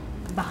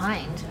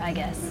behind, I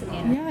guess.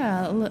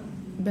 Yeah,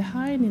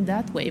 behind in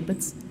that way,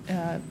 but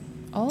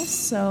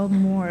also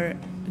more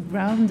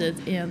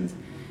grounded in,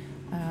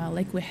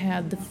 like we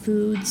had the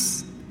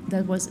foods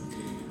that was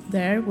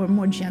there were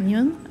more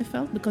genuine, I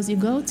felt, because you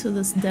go to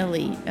this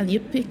deli and you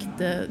pick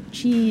the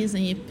cheese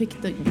and you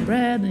pick the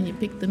bread and you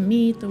pick the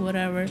meat or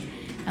whatever,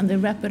 and they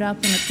wrap it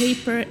up in a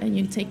paper and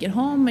you take it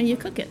home and you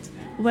cook it.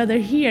 Whether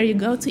here you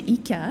go to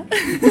IKEA.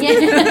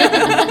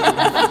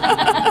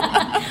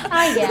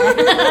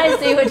 I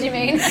see what you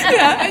mean.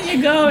 Yeah, and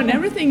you go and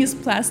everything is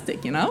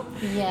plastic,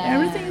 Yeah.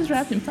 Everything is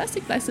wrapped in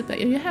plastic.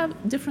 You have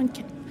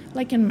different,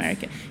 like in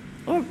America,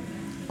 or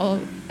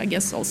I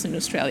guess also in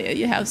Australia,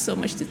 you have so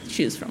much to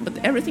choose from, but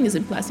everything is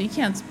in plastic. You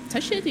can't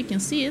touch it, you can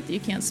see it, you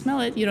can't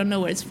smell it, you don't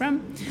know where it's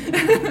from.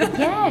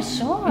 Yeah,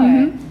 sure.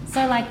 Mm-hmm.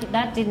 So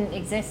that didn't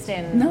exist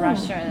in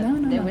Russia.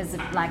 No. It was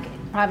like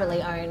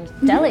privately owned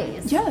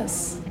delis.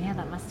 Yes. Yeah,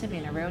 that must have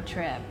been a real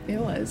trip. It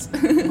was.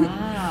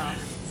 Wow.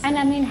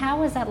 And how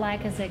was that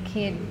like as a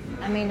kid?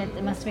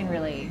 It must have been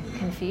really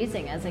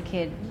confusing as a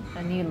kid,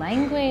 a new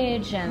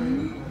language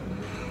and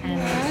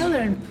I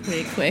learned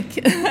pretty quick.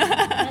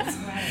 That's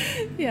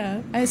right.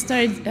 Yeah, I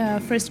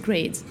started first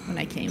grade when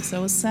I came, so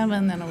I was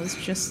 7 and I was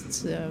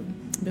just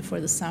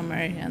before the summer,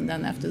 and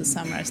then after the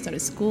summer I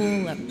started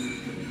school, and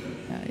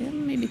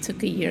maybe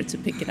took a year to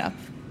pick it up.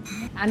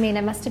 I mean,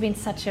 it must have been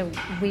such a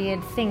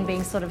weird thing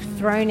being sort of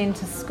thrown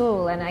into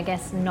school and I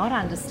guess not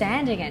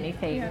understanding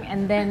anything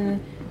and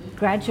then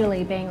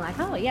gradually being like,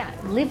 oh yeah,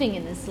 living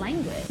in this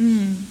language.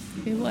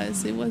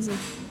 It was a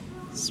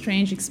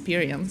strange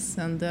experience,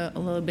 and a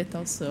little bit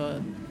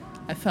also,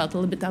 I felt a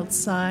little bit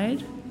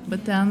outside,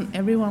 but then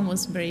everyone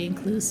was very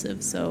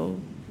inclusive, so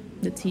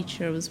the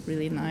teacher was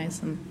really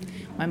nice, and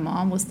my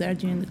mom was there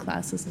during the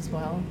classes as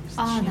well.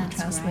 Oh, she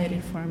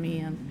translated for me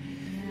and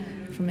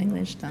from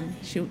English. Then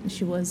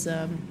she was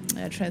a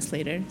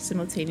translator,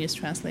 simultaneous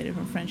translator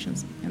from French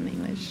and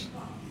English.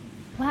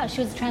 Wow,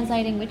 she was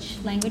translating which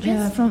languages?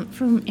 Yeah,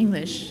 from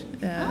English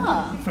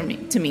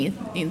to me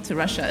into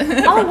Russia.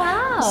 Oh,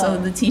 wow. So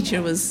the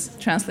teacher was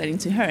translating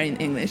to her in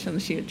English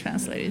and she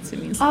translated to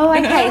me. Oh,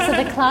 okay. So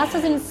the class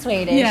was in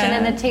Swedish Yeah. and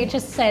then the teacher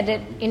said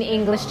it in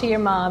English to your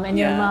mom and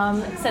your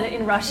mom said it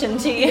in Russian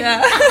to you.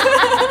 Yeah.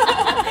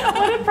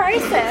 What a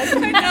process.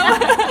 I know.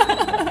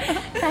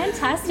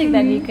 Fantastic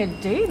that you could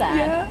do that.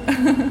 Yeah.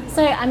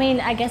 So, I mean,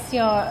 I guess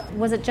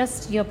was it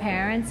just your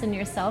parents and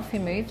yourself who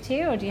moved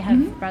here, or do you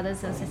have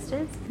brothers and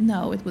sisters?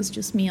 No, it was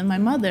just me and my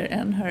mother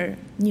and her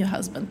new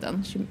husband then.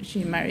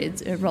 She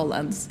married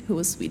Roland, who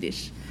was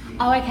Swedish.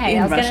 Oh, okay.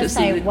 I was going to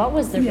say, what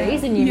was the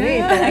reason you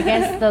moved? But I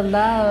guess the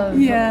love.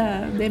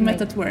 Yeah, they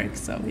met at work,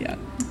 so yeah.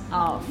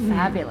 Oh,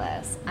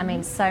 fabulous. I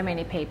mean, so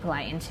many people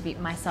I interviewed,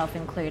 myself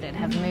included,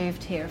 have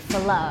moved here for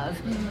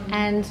love.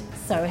 And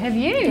so have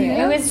you. Yes.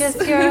 It was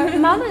just your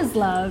mother's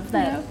love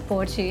that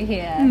brought you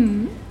here.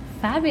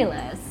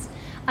 Fabulous.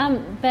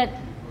 But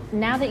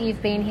now that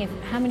you've been here,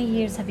 how many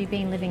years have you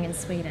been living in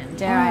Sweden,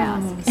 dare I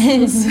ask?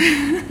 Since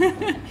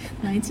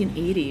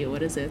 1980,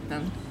 what is it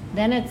then?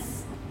 Then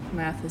it's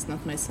Math is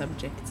not my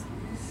subject.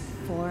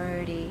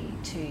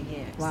 42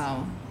 years.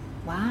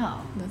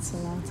 Wow, that's a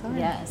long time.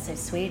 Yeah, so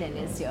Sweden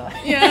is your...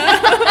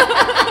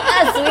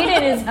 Yeah.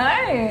 Sweden is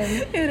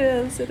home. It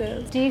is.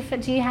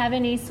 Do you have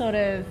any sort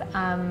of...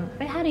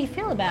 but how do you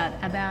feel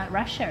about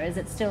Russia? Is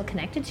it still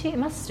connected to you? It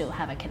must still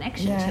have a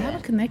connection to it. I have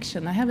a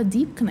connection. I have a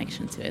deep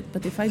connection to it.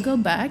 But if I go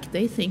back,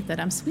 they think that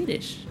I'm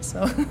Swedish.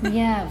 So.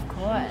 Yeah, of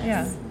course.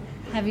 Yeah.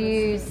 Have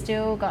you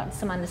still got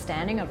some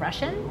understanding of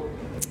Russian?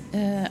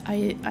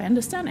 I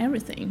understand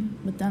everything,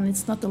 but then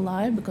it's not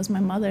alive because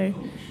my mother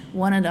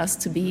wanted us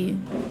to be,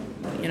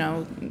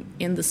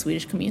 in the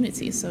Swedish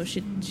community. So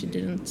she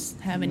didn't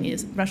have any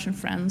Russian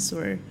friends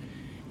or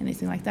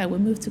anything like that. We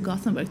moved to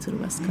Gothenburg, to the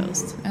West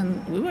Coast,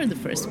 and we were the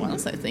first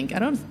ones. I think I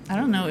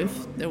don't know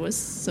if there was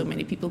so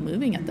many people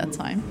moving at that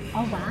time.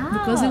 Oh wow!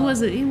 Because it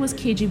was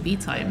KGB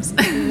times.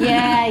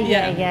 Yeah.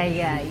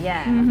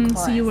 Mm-hmm. Of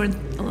course. So you weren't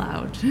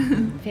allowed.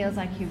 Feels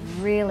like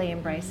you've really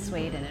embraced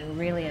Sweden and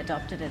really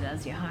adopted it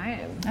as your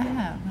home. I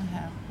have.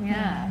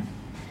 Yeah.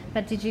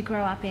 But did you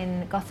grow up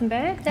in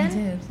Gothenburg then? I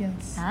did,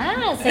 yes.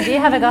 Ah, so do you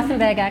have a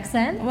Gothenburg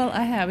accent? Well,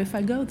 I have. If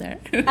I go there,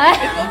 it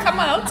will come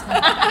out.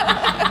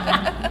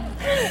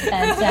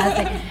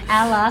 Fantastic.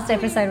 Our last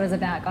episode was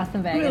about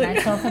Gothenburg, Really? and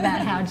I talk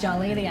about how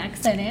jolly the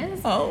accent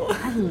is. Oh.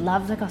 I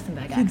love the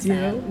Gothenburg You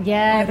accent. do?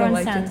 Yeah, I don't everyone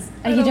like sounds... it.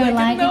 Oh, you don't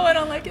like it? No, I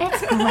don't like it.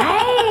 It's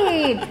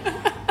great.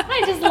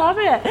 I just love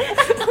it.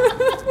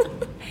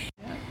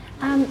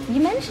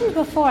 You mentioned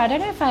before, I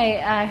don't know if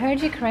I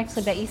heard you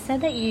correctly, but you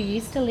said that you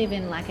used to live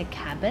in like a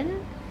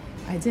cabin.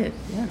 I did,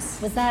 yes.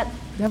 Was that...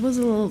 That was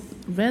a little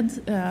red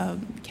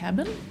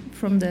cabin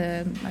from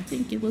I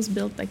think it was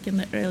built like in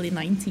the early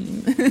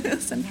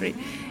 19th century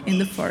in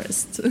the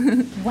forest.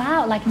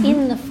 Wow, like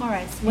in the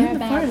forest. In the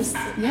Whereabouts? forest,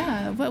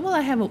 yeah. Well,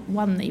 I have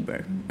one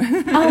neighbor.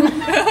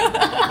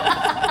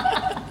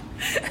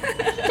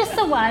 Just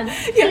the one.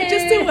 Yeah,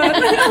 just the one.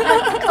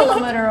 A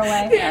kilometre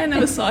away. Yeah, I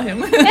never saw him.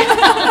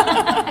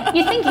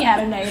 You think you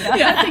had a neighbour?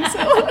 Yeah, I think so.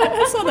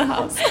 I saw the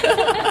house.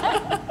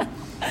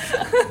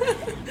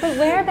 But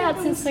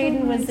whereabouts in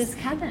Sweden was this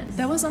cabin?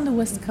 That was on the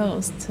west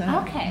coast.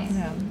 Okay.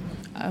 Yeah,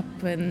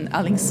 up in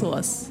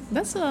Alingsås.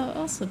 That's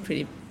also a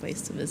pretty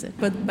place to visit.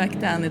 But back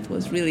then it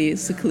was really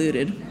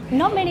secluded.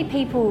 Not many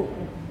people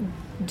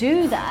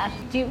do that.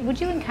 Would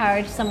you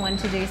encourage someone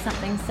to do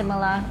something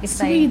similar if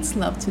Swedes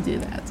love to do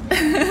that.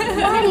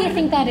 Why do you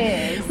think that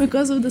is?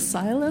 Because of the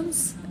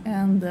silence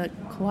and the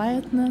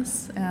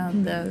quietness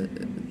and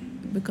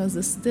because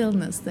the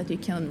stillness that you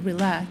can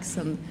relax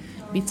and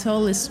be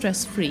totally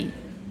stress-free.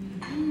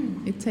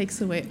 It takes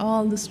away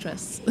all the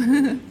stress.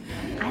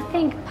 I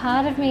think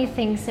part of me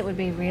thinks it would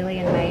be really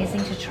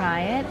amazing to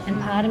try it, and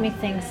part of me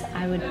thinks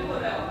I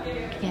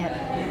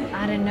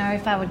don't know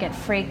if I would get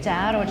freaked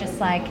out or just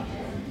like,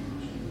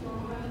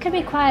 it could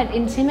be quite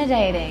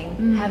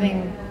intimidating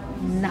having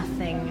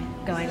nothing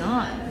going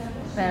on.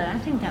 But I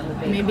think that would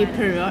be maybe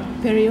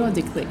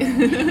periodically.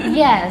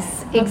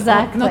 Yes,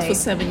 exactly. Not for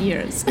 7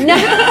 years. No.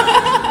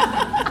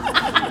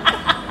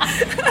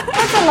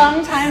 That's a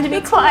long time to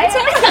be quiet.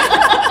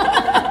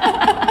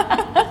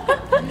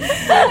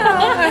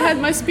 I had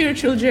my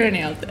spiritual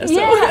journey out there. So.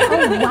 Yeah.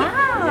 Oh,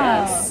 wow.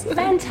 Yes.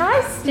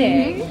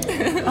 Fantastic.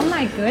 Oh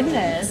my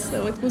goodness.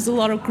 So it was a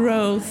lot of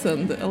growth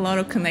and a lot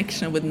of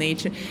connection with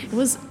nature. It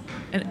was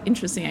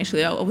interesting,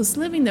 actually. I was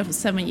living there for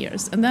 7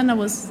 years, and then I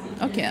was,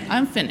 okay,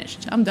 I'm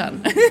finished. I'm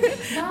done.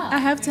 I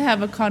have to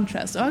have a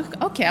contrast.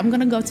 Okay, I'm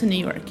going to go to New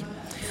York.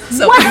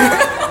 So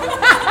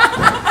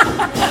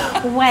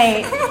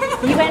Wait,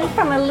 you went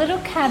from a little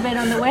cabin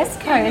on the West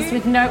Coast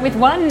with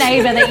one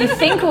neighbour that you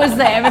think was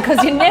there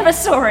because you never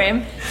saw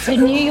him to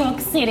New York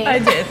City. I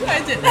did.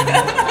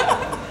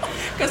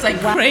 Because I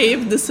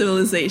craved the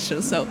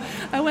civilization. So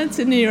I went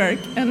to New York,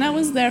 and I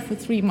was there for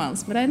 3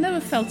 months, but I never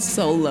felt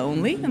so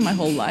lonely in my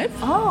whole life.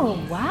 Oh,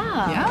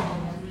 wow. Yeah.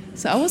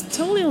 So I was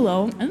totally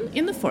alone and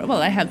in the forest.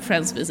 Well, I had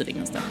friends visiting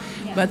and stuff,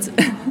 but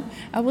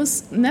I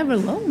was never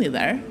lonely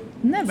there.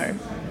 Never.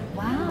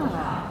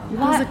 Wow. It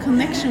was a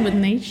connection with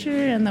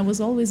nature, and I was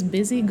always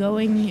busy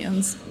going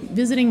and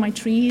visiting my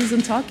trees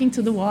and talking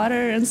to the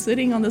water and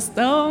sitting on the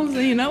stones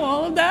and,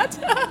 all of that.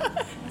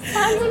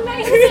 Sounds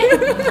amazing.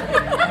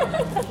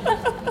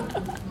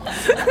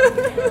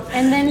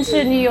 And then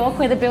to New York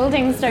where the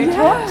buildings don't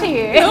talk to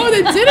you. No,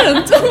 they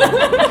didn't.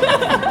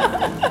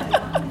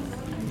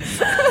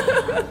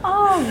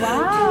 Oh,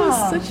 wow. It was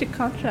such a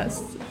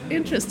contrast.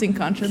 Interesting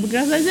contrast,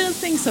 because I didn't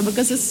think so,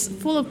 because it's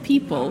full of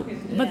people,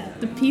 but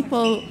the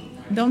people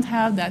don't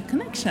have that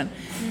connection.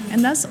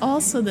 And that's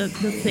also the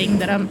thing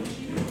that I'm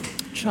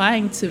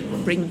trying to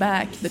bring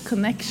back, the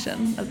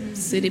connection.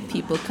 City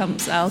people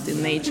comes out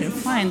in nature and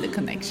find the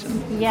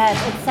connection. Yes,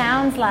 it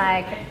sounds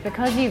like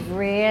because you've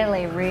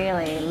really,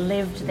 really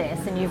lived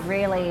this, and you've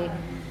really,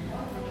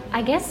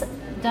 I guess,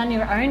 done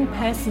your own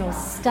personal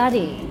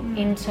study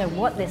into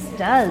what this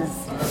does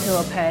to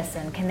a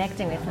person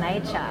connecting with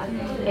nature.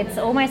 It's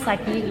almost like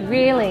you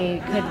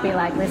really could be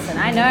like, listen,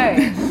 I know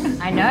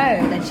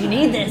that you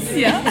need this.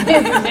 Yeah.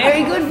 It's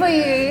very good for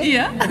you.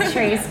 Yeah. The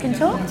trees can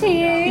talk to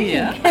you.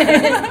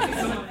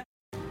 Yeah.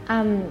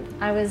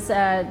 I was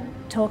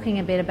talking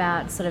a bit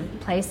about sort of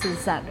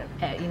places that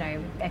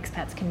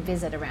expats can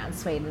visit around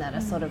Sweden that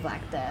are sort of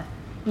like the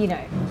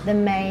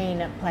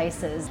main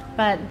places.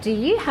 But do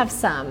you have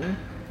some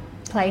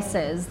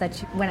places that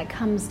when it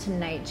comes to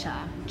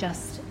nature,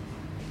 just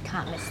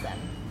can't miss them?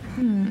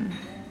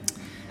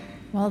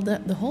 Well,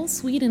 the whole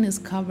Sweden is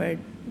covered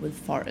with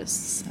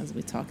forests, as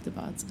we talked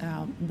about,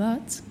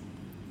 but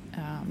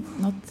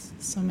not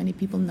so many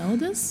people know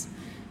this.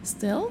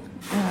 Still,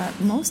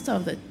 most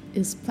of it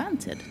is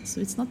planted,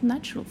 so it's not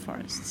natural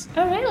forests.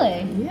 Oh,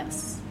 really?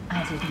 Yes.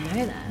 I didn't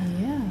know that.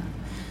 Yeah.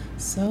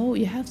 So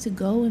you have to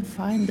go and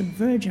find the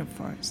virgin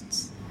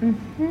forests.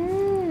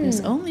 Mm-hmm.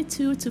 There's only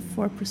 2 to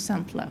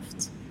 4%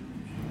 left.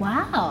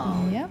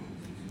 Wow. Yeah.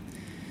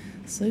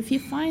 So if you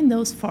find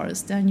those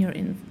forests, then you're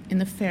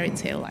in a fairy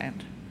tale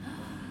land.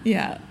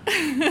 Yeah.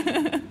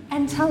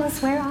 And tell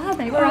us, where are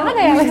they? Where are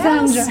they,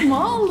 Alexandra? A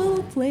small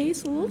little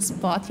place, a little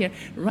spot here,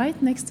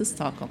 right next to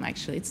Stockholm,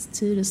 actually. It's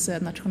Tyresö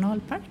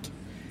Nationalpark.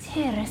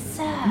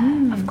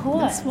 Tyresö, of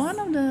course. That's one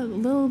of the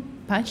little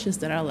patches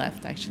that are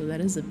left, actually.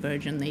 That is a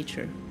virgin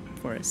nature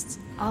forest.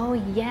 Oh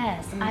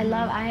yes, I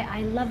love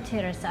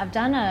Tyresö. I've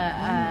done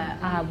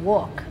a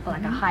walk,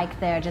 like a hike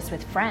there, just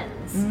with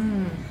friends.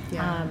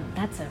 Yeah.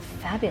 That's a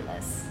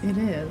fabulous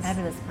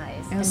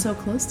place. And so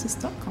close to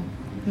Stockholm.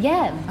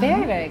 Yeah,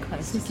 very, very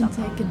close So to you can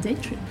Stockholm. take a day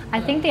trip.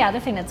 I think the other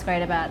thing that's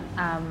great about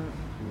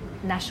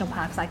national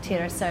parks like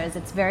Tyresö is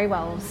it's very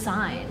well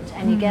signed,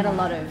 and you get a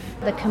lot of,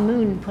 the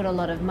commune put a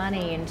lot of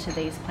money into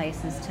these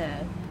places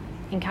to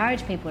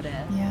encourage people to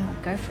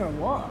go for a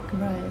walk,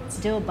 Right.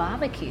 do a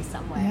barbecue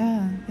somewhere.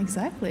 Yeah,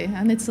 exactly.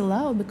 And it's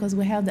allowed because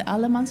we have the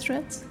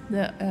allemansrätt,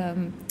 the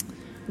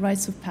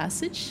rites of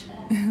passage.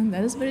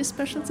 That is very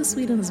special to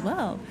Sweden as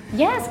well.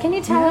 Yes, can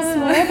you tell us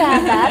more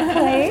about that,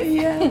 please?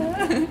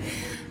 Yeah.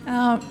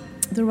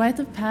 The rite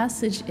of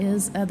passage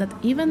is that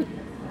even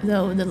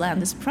though the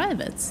land is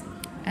private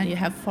and you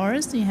have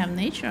forest and you have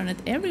nature on it,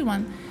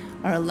 everyone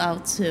are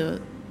allowed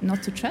to,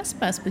 not to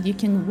trespass, but you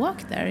can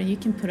walk there and you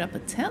can put up a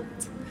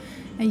tent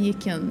and you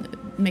can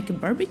make a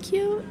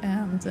barbecue,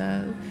 and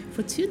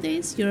for 2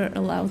 days you're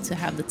allowed to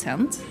have the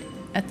tent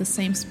at the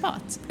same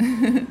spot.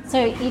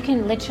 So you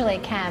can literally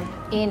camp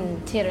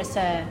in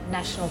Tyresö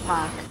National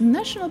Park.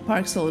 National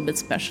parks are a little bit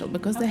special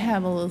because they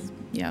have a little,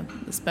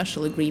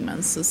 special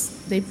agreements. So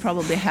they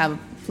probably have a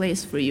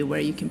place for you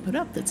where you can put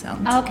up the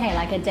tent. Okay,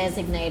 like a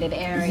designated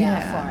area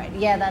for it.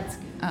 Yeah, that's...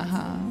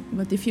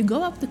 But if you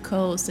go up the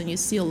coast and you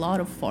see a lot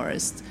of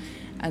forest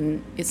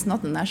and it's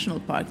not a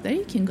national park, there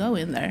you can go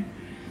in there.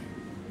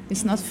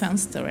 It's not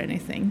fenced or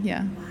anything,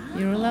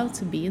 You're allowed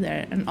to be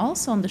there. And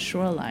also on the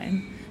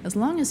shoreline, as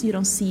long as you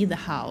don't see the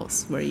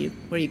house where you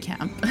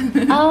camp.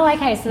 Oh,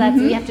 okay, so that's,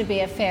 you have to be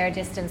a fair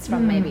distance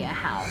from maybe a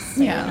house,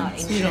 so you're not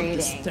so intruding. you don't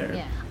disturb.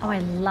 Oh, I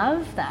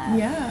love that.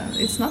 Yeah,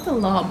 it's not a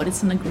law, but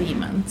it's an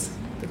agreement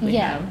that we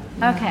have.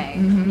 Okay,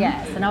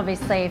 yes, and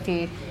obviously if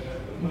you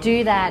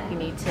do that, you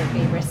need to be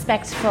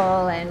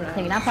respectful and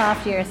clean up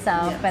after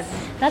yourself. But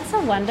that's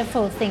a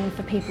wonderful thing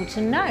for people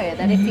to know,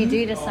 that if you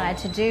do decide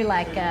to do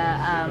like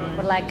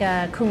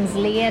a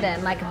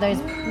Kungsleden, like those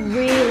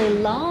really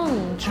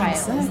long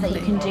trails that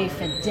you can do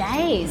for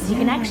days, you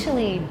can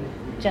actually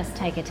just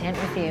take a tent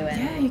with you.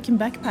 And you can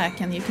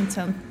backpack and you can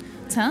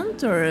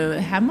tent or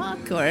a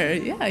hammock, or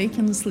you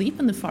can sleep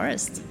in the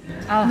forest.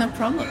 Oh, no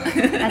problem.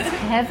 That's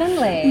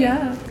heavenly.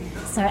 Yeah.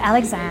 So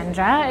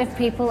Alexandra, if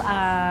people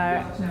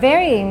are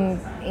very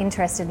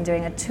interested in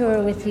doing a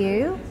tour with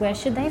you, where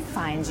should they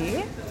find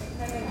you?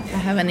 I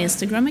have an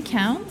Instagram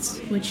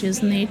account, which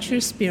is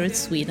Nature Spirit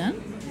Sweden.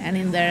 And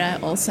in there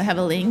I also have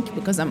a link,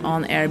 because I'm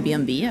on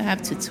Airbnb. I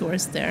have 2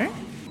 tours there.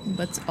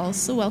 But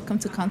also welcome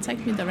to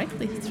contact me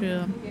directly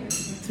through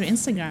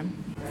Instagram.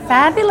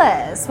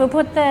 Fabulous. We'll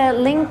put the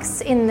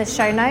links in the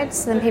show notes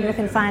so then people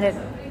can find it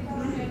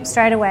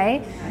straight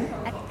away.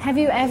 Have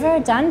you ever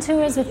done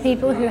tours with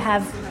people who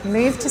have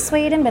moved to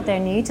Sweden but they're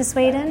new to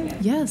Sweden?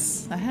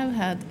 Yes, I have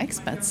had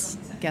expats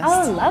guests.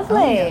 Oh, lovely.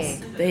 Oh,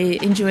 yes. They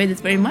enjoyed it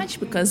very much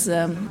because,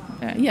 to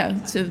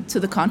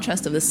the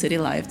contrast of the city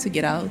life, to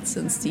get out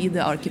and see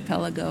the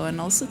archipelago, and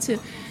also to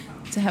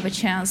have a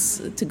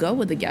chance to go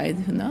with a guide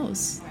who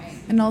knows.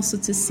 And also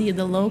to see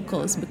the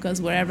locals,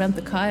 because where I rent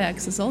the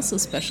kayaks is also a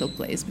special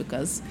place,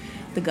 because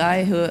the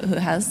guy who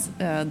has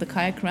the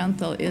kayak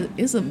rental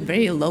is a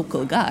very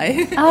local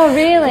guy. Oh,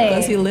 really?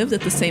 Because he lived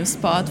at the same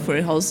spot for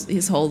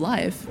his whole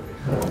life.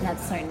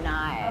 That's so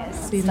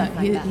nice. So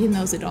he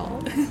knows it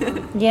all.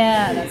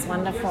 Yeah, that's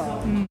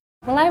wonderful.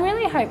 Well, I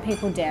really hope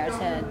people dare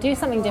to do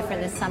something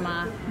different this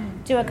summer.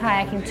 Do a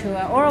kayaking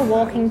tour or a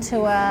walking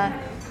tour.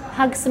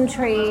 Hug some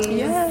trees.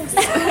 Yes.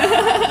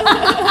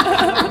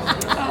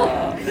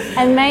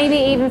 And maybe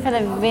even for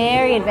the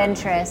very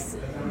adventurous,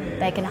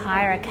 they can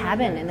hire a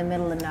cabin in the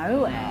middle of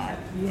nowhere.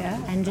 Yeah.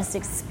 And just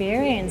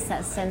experience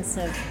that sense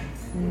of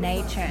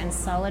nature and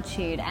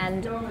solitude,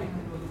 and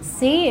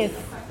see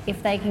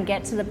if they can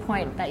get to the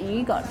point that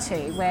you got to,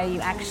 where you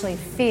actually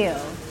feel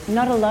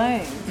not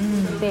alone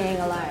being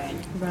alone.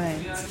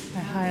 Right. I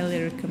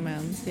highly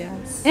recommend,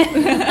 yes.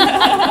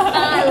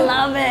 I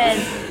love it.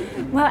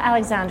 Well,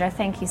 Alexandra,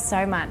 thank you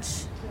so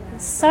much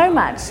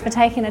for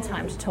taking the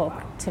time to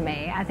talk to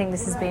me. I think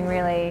this has been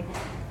really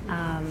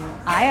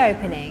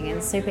eye-opening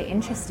and super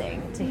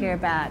interesting to hear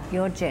about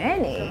your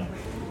journey.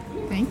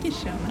 Thank you,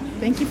 Shona.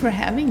 Thank you for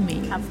having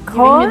me. Of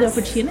course. Giving me the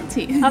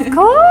opportunity. Of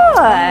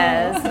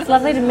course. It's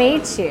lovely to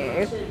meet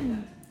you.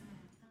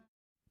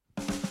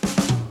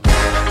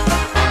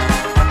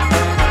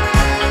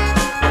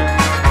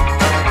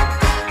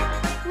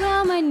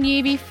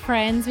 Newbie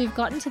friends, we've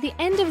gotten to the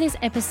end of this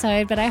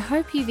episode, but I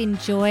hope you've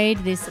enjoyed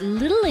this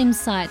little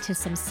insight to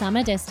some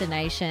summer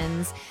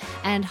destinations,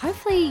 and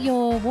hopefully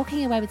you're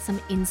walking away with some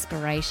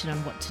inspiration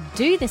on what to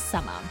do this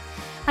summer.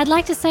 I'd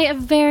like to say a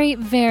very,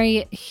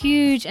 very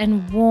huge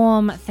and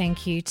warm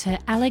thank you to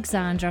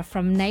Alexandra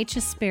from Nature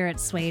Spirit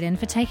Sweden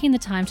for taking the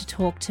time to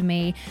talk to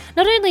me,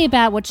 not only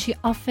about what she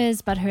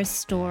offers, but her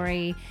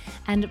story.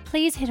 And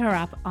please hit her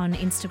up on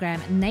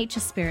Instagram,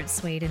 Nature Spirit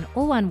Sweden,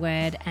 all one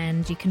word,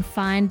 and you can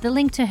find the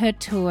link to her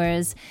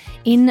tours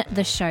in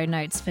the show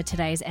notes for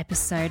today's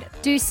episode.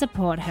 Do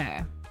support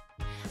her.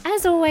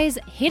 As always,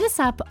 hit us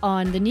up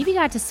on the Newbie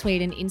Guide to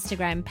Sweden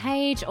Instagram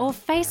page or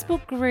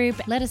Facebook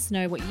group. Let us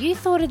know what you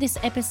thought of this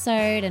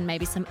episode and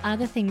maybe some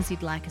other things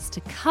you'd like us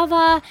to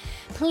cover.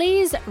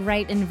 Please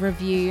rate and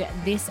review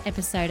this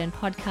episode and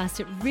podcast.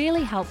 It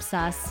really helps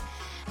us.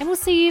 And we'll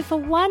see you for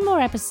one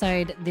more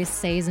episode this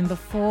season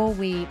before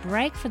we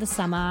break for the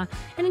summer.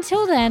 And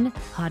until then,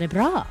 ha det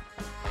bra!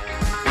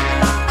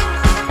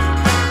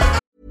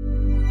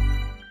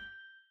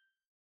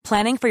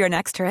 Planning for your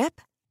next trip?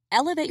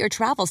 Elevate your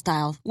travel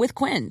style with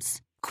Quince.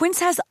 Quince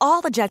has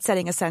all the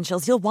jet-setting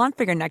essentials you'll want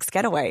for your next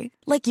getaway,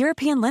 like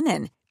European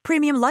linen,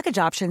 premium luggage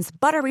options,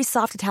 buttery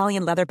soft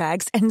Italian leather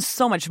bags, and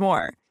so much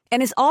more.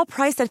 And is all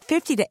priced at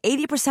 50 to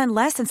 80%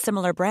 less than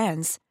similar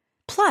brands.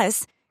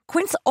 Plus,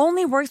 Quince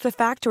only works with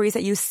factories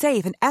that use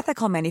safe and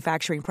ethical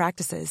manufacturing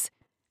practices.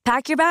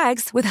 Pack your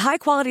bags with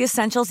high-quality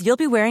essentials you'll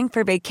be wearing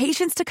for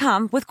vacations to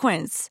come with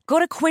Quince. Go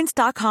to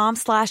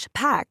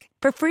quince.com/pack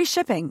for free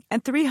shipping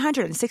and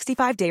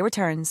 365-day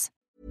returns.